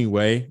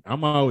anyway,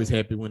 I'm always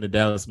happy when the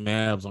Dallas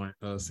Mavs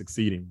aren't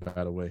succeeding,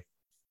 by the way.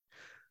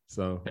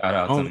 So shout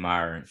out to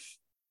Myron.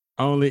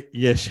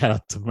 Shout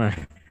out to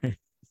Myron.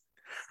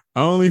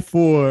 only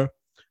for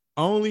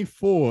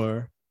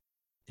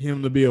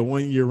him to be a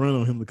 1-year run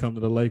on him to come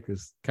to the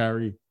Lakers,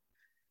 Kyrie.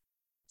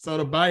 So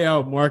the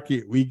buyout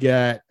market, we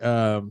got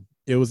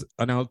it was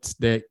announced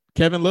that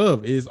Kevin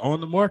Love is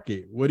on the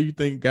market. What do you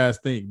guys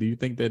think? Do you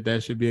think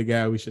that should be a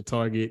guy we should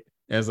target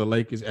as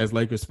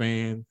Lakers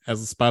fan,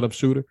 as a spot up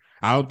shooter?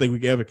 I don't think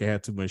we ever can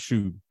have too much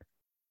shooting.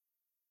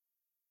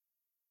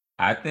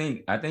 I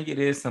think it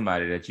is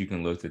somebody that you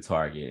can look to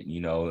target.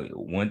 You know,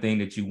 one thing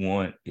that you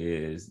want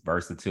is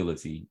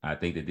versatility. I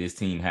think that this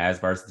team has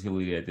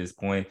versatility at this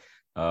point,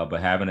 but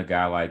having a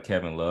guy like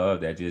Kevin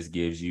Love that just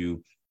gives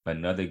you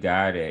another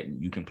guy that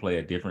you can play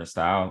a different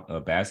style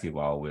of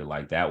basketball with.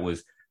 Like, that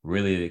was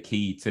really the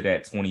key to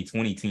that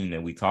 2020 team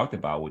that we talked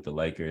about with the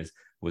Lakers,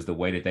 was the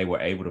way that they were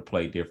able to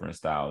play different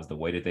styles. The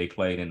way that they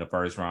played in the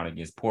first round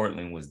against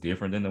Portland was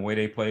different than the way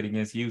they played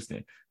against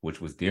Houston,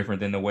 which was different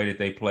than the way that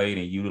they played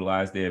and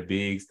utilized their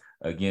bigs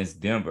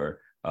against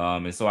Denver.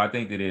 And so I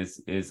think that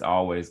it's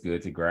always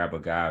good to grab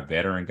a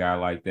veteran guy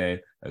like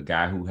that, a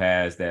guy who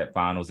has that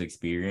finals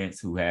experience,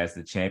 who has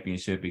the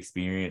championship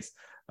experience,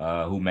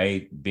 who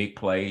made big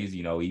plays,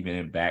 you know,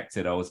 even back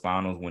to those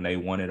finals when they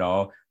won it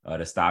all,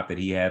 the stop that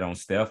he had on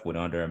Steph with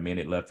under a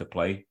minute left to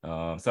play.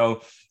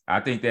 So I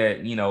think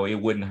that, you know, it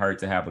wouldn't hurt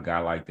to have a guy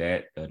like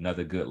that,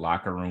 another good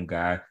locker room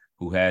guy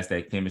who has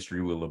that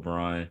chemistry with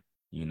LeBron.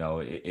 You know,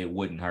 it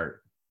wouldn't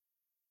hurt.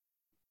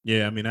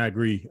 Yeah, I mean, I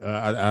agree.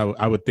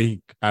 I would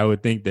think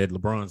that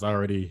LeBron's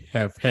already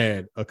have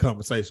had a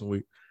conversation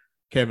with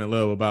Kevin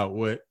Love about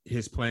what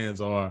his plans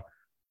are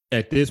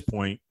at this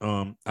point.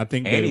 I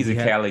think, and he's a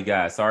Cali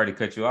guy. Sorry to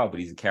cut you off, but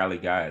he's a Cali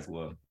guy as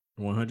well.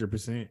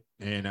 100%.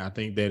 And I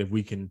think that if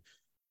we can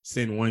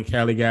send one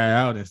Cali guy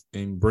out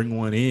and bring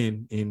one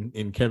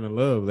in Kevin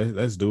Love,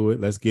 let's do it.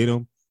 Let's get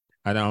him.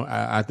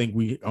 I think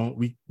we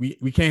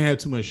can't have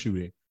too much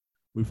shooting.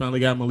 We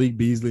finally got Malik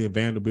Beasley and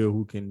Vanderbilt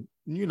who can,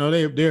 you know,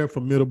 they're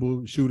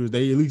formidable shooters.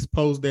 They at least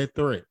pose that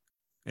threat.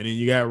 And then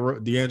you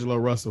got D'Angelo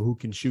Russell who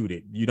can shoot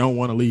it. You don't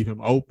want to leave him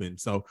open.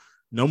 So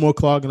no more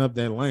clogging up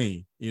that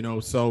lane, you know.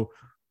 So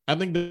I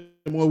think the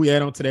more we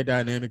add on to that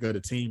dynamic of the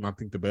team, I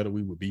think the better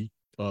we would be.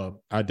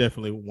 I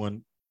definitely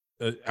want.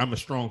 I'm a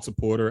strong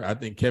supporter. I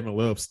think Kevin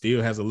Love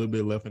still has a little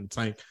bit left in the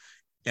tank,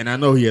 and I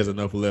know he has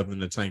enough left in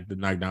the tank to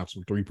knock down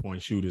some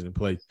 3-point shooters and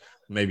play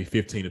maybe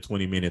 15 to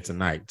 20 minutes a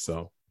night.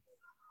 So,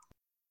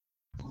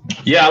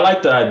 yeah, I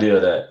like the idea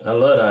of that. I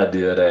love the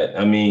idea of that.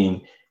 I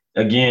mean,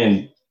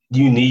 again,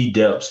 you need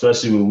depth,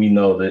 especially when we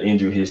know the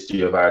injury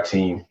history of our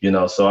team, you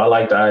know. So I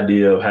like the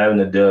idea of having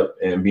the depth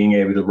and being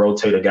able to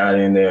rotate a guy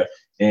in there,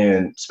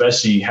 and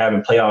especially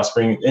having playoff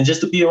spring and just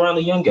to be around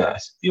the young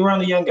guys,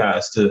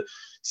 to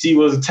see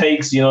what it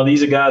takes. You know,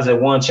 these are guys that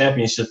won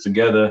championships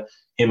together,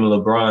 him and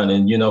LeBron.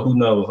 And, you know, who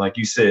knows, like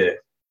you said,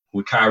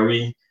 with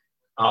Kyrie,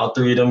 all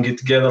three of them get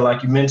together,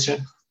 like you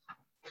mentioned,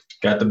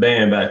 got the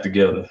band back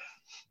together.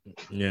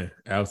 Yeah,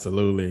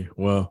 absolutely.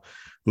 Well,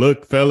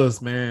 Look,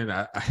 fellas, man,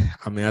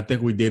 I mean, I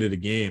think we did it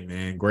again,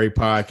 man. Great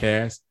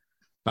podcast.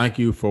 Thank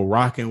you for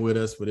rocking with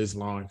us for this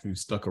long. If you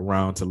stuck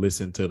around to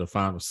listen to the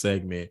final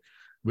segment,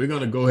 we're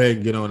going to go ahead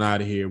and get on out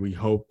of here. We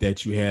hope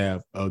that you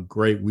have a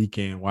great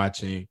weekend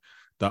watching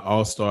the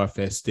All-Star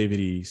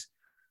festivities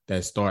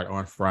that start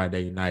on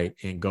Friday night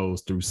and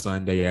goes through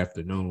Sunday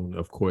afternoon.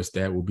 Of course,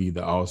 that will be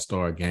the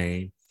All-Star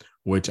game,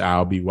 which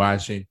I'll be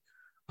watching.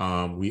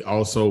 We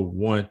also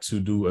want to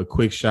do a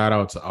quick shout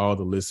out to all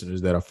the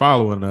listeners that are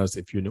following us.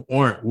 If you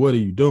aren't, what are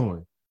you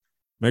doing?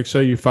 Make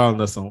sure you're following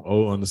us on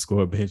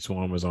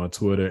O_Benchwarmers on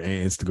Twitter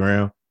and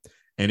Instagram.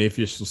 And if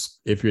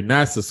you're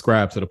not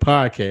subscribed to the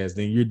podcast,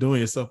 then you're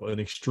doing yourself an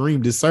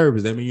extreme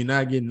disservice. I mean, you're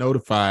not getting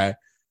notified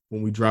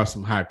when we drop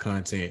some hot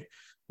content,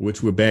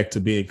 which we're back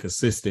to being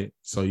consistent.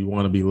 So you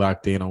want to be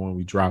locked in on when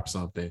we drop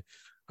something.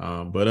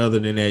 But other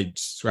than that,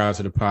 subscribe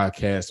to the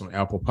podcast on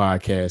Apple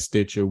Podcasts,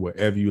 Stitcher,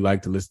 wherever you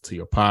like to listen to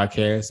your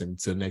podcast. And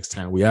until next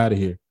time, we out of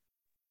here.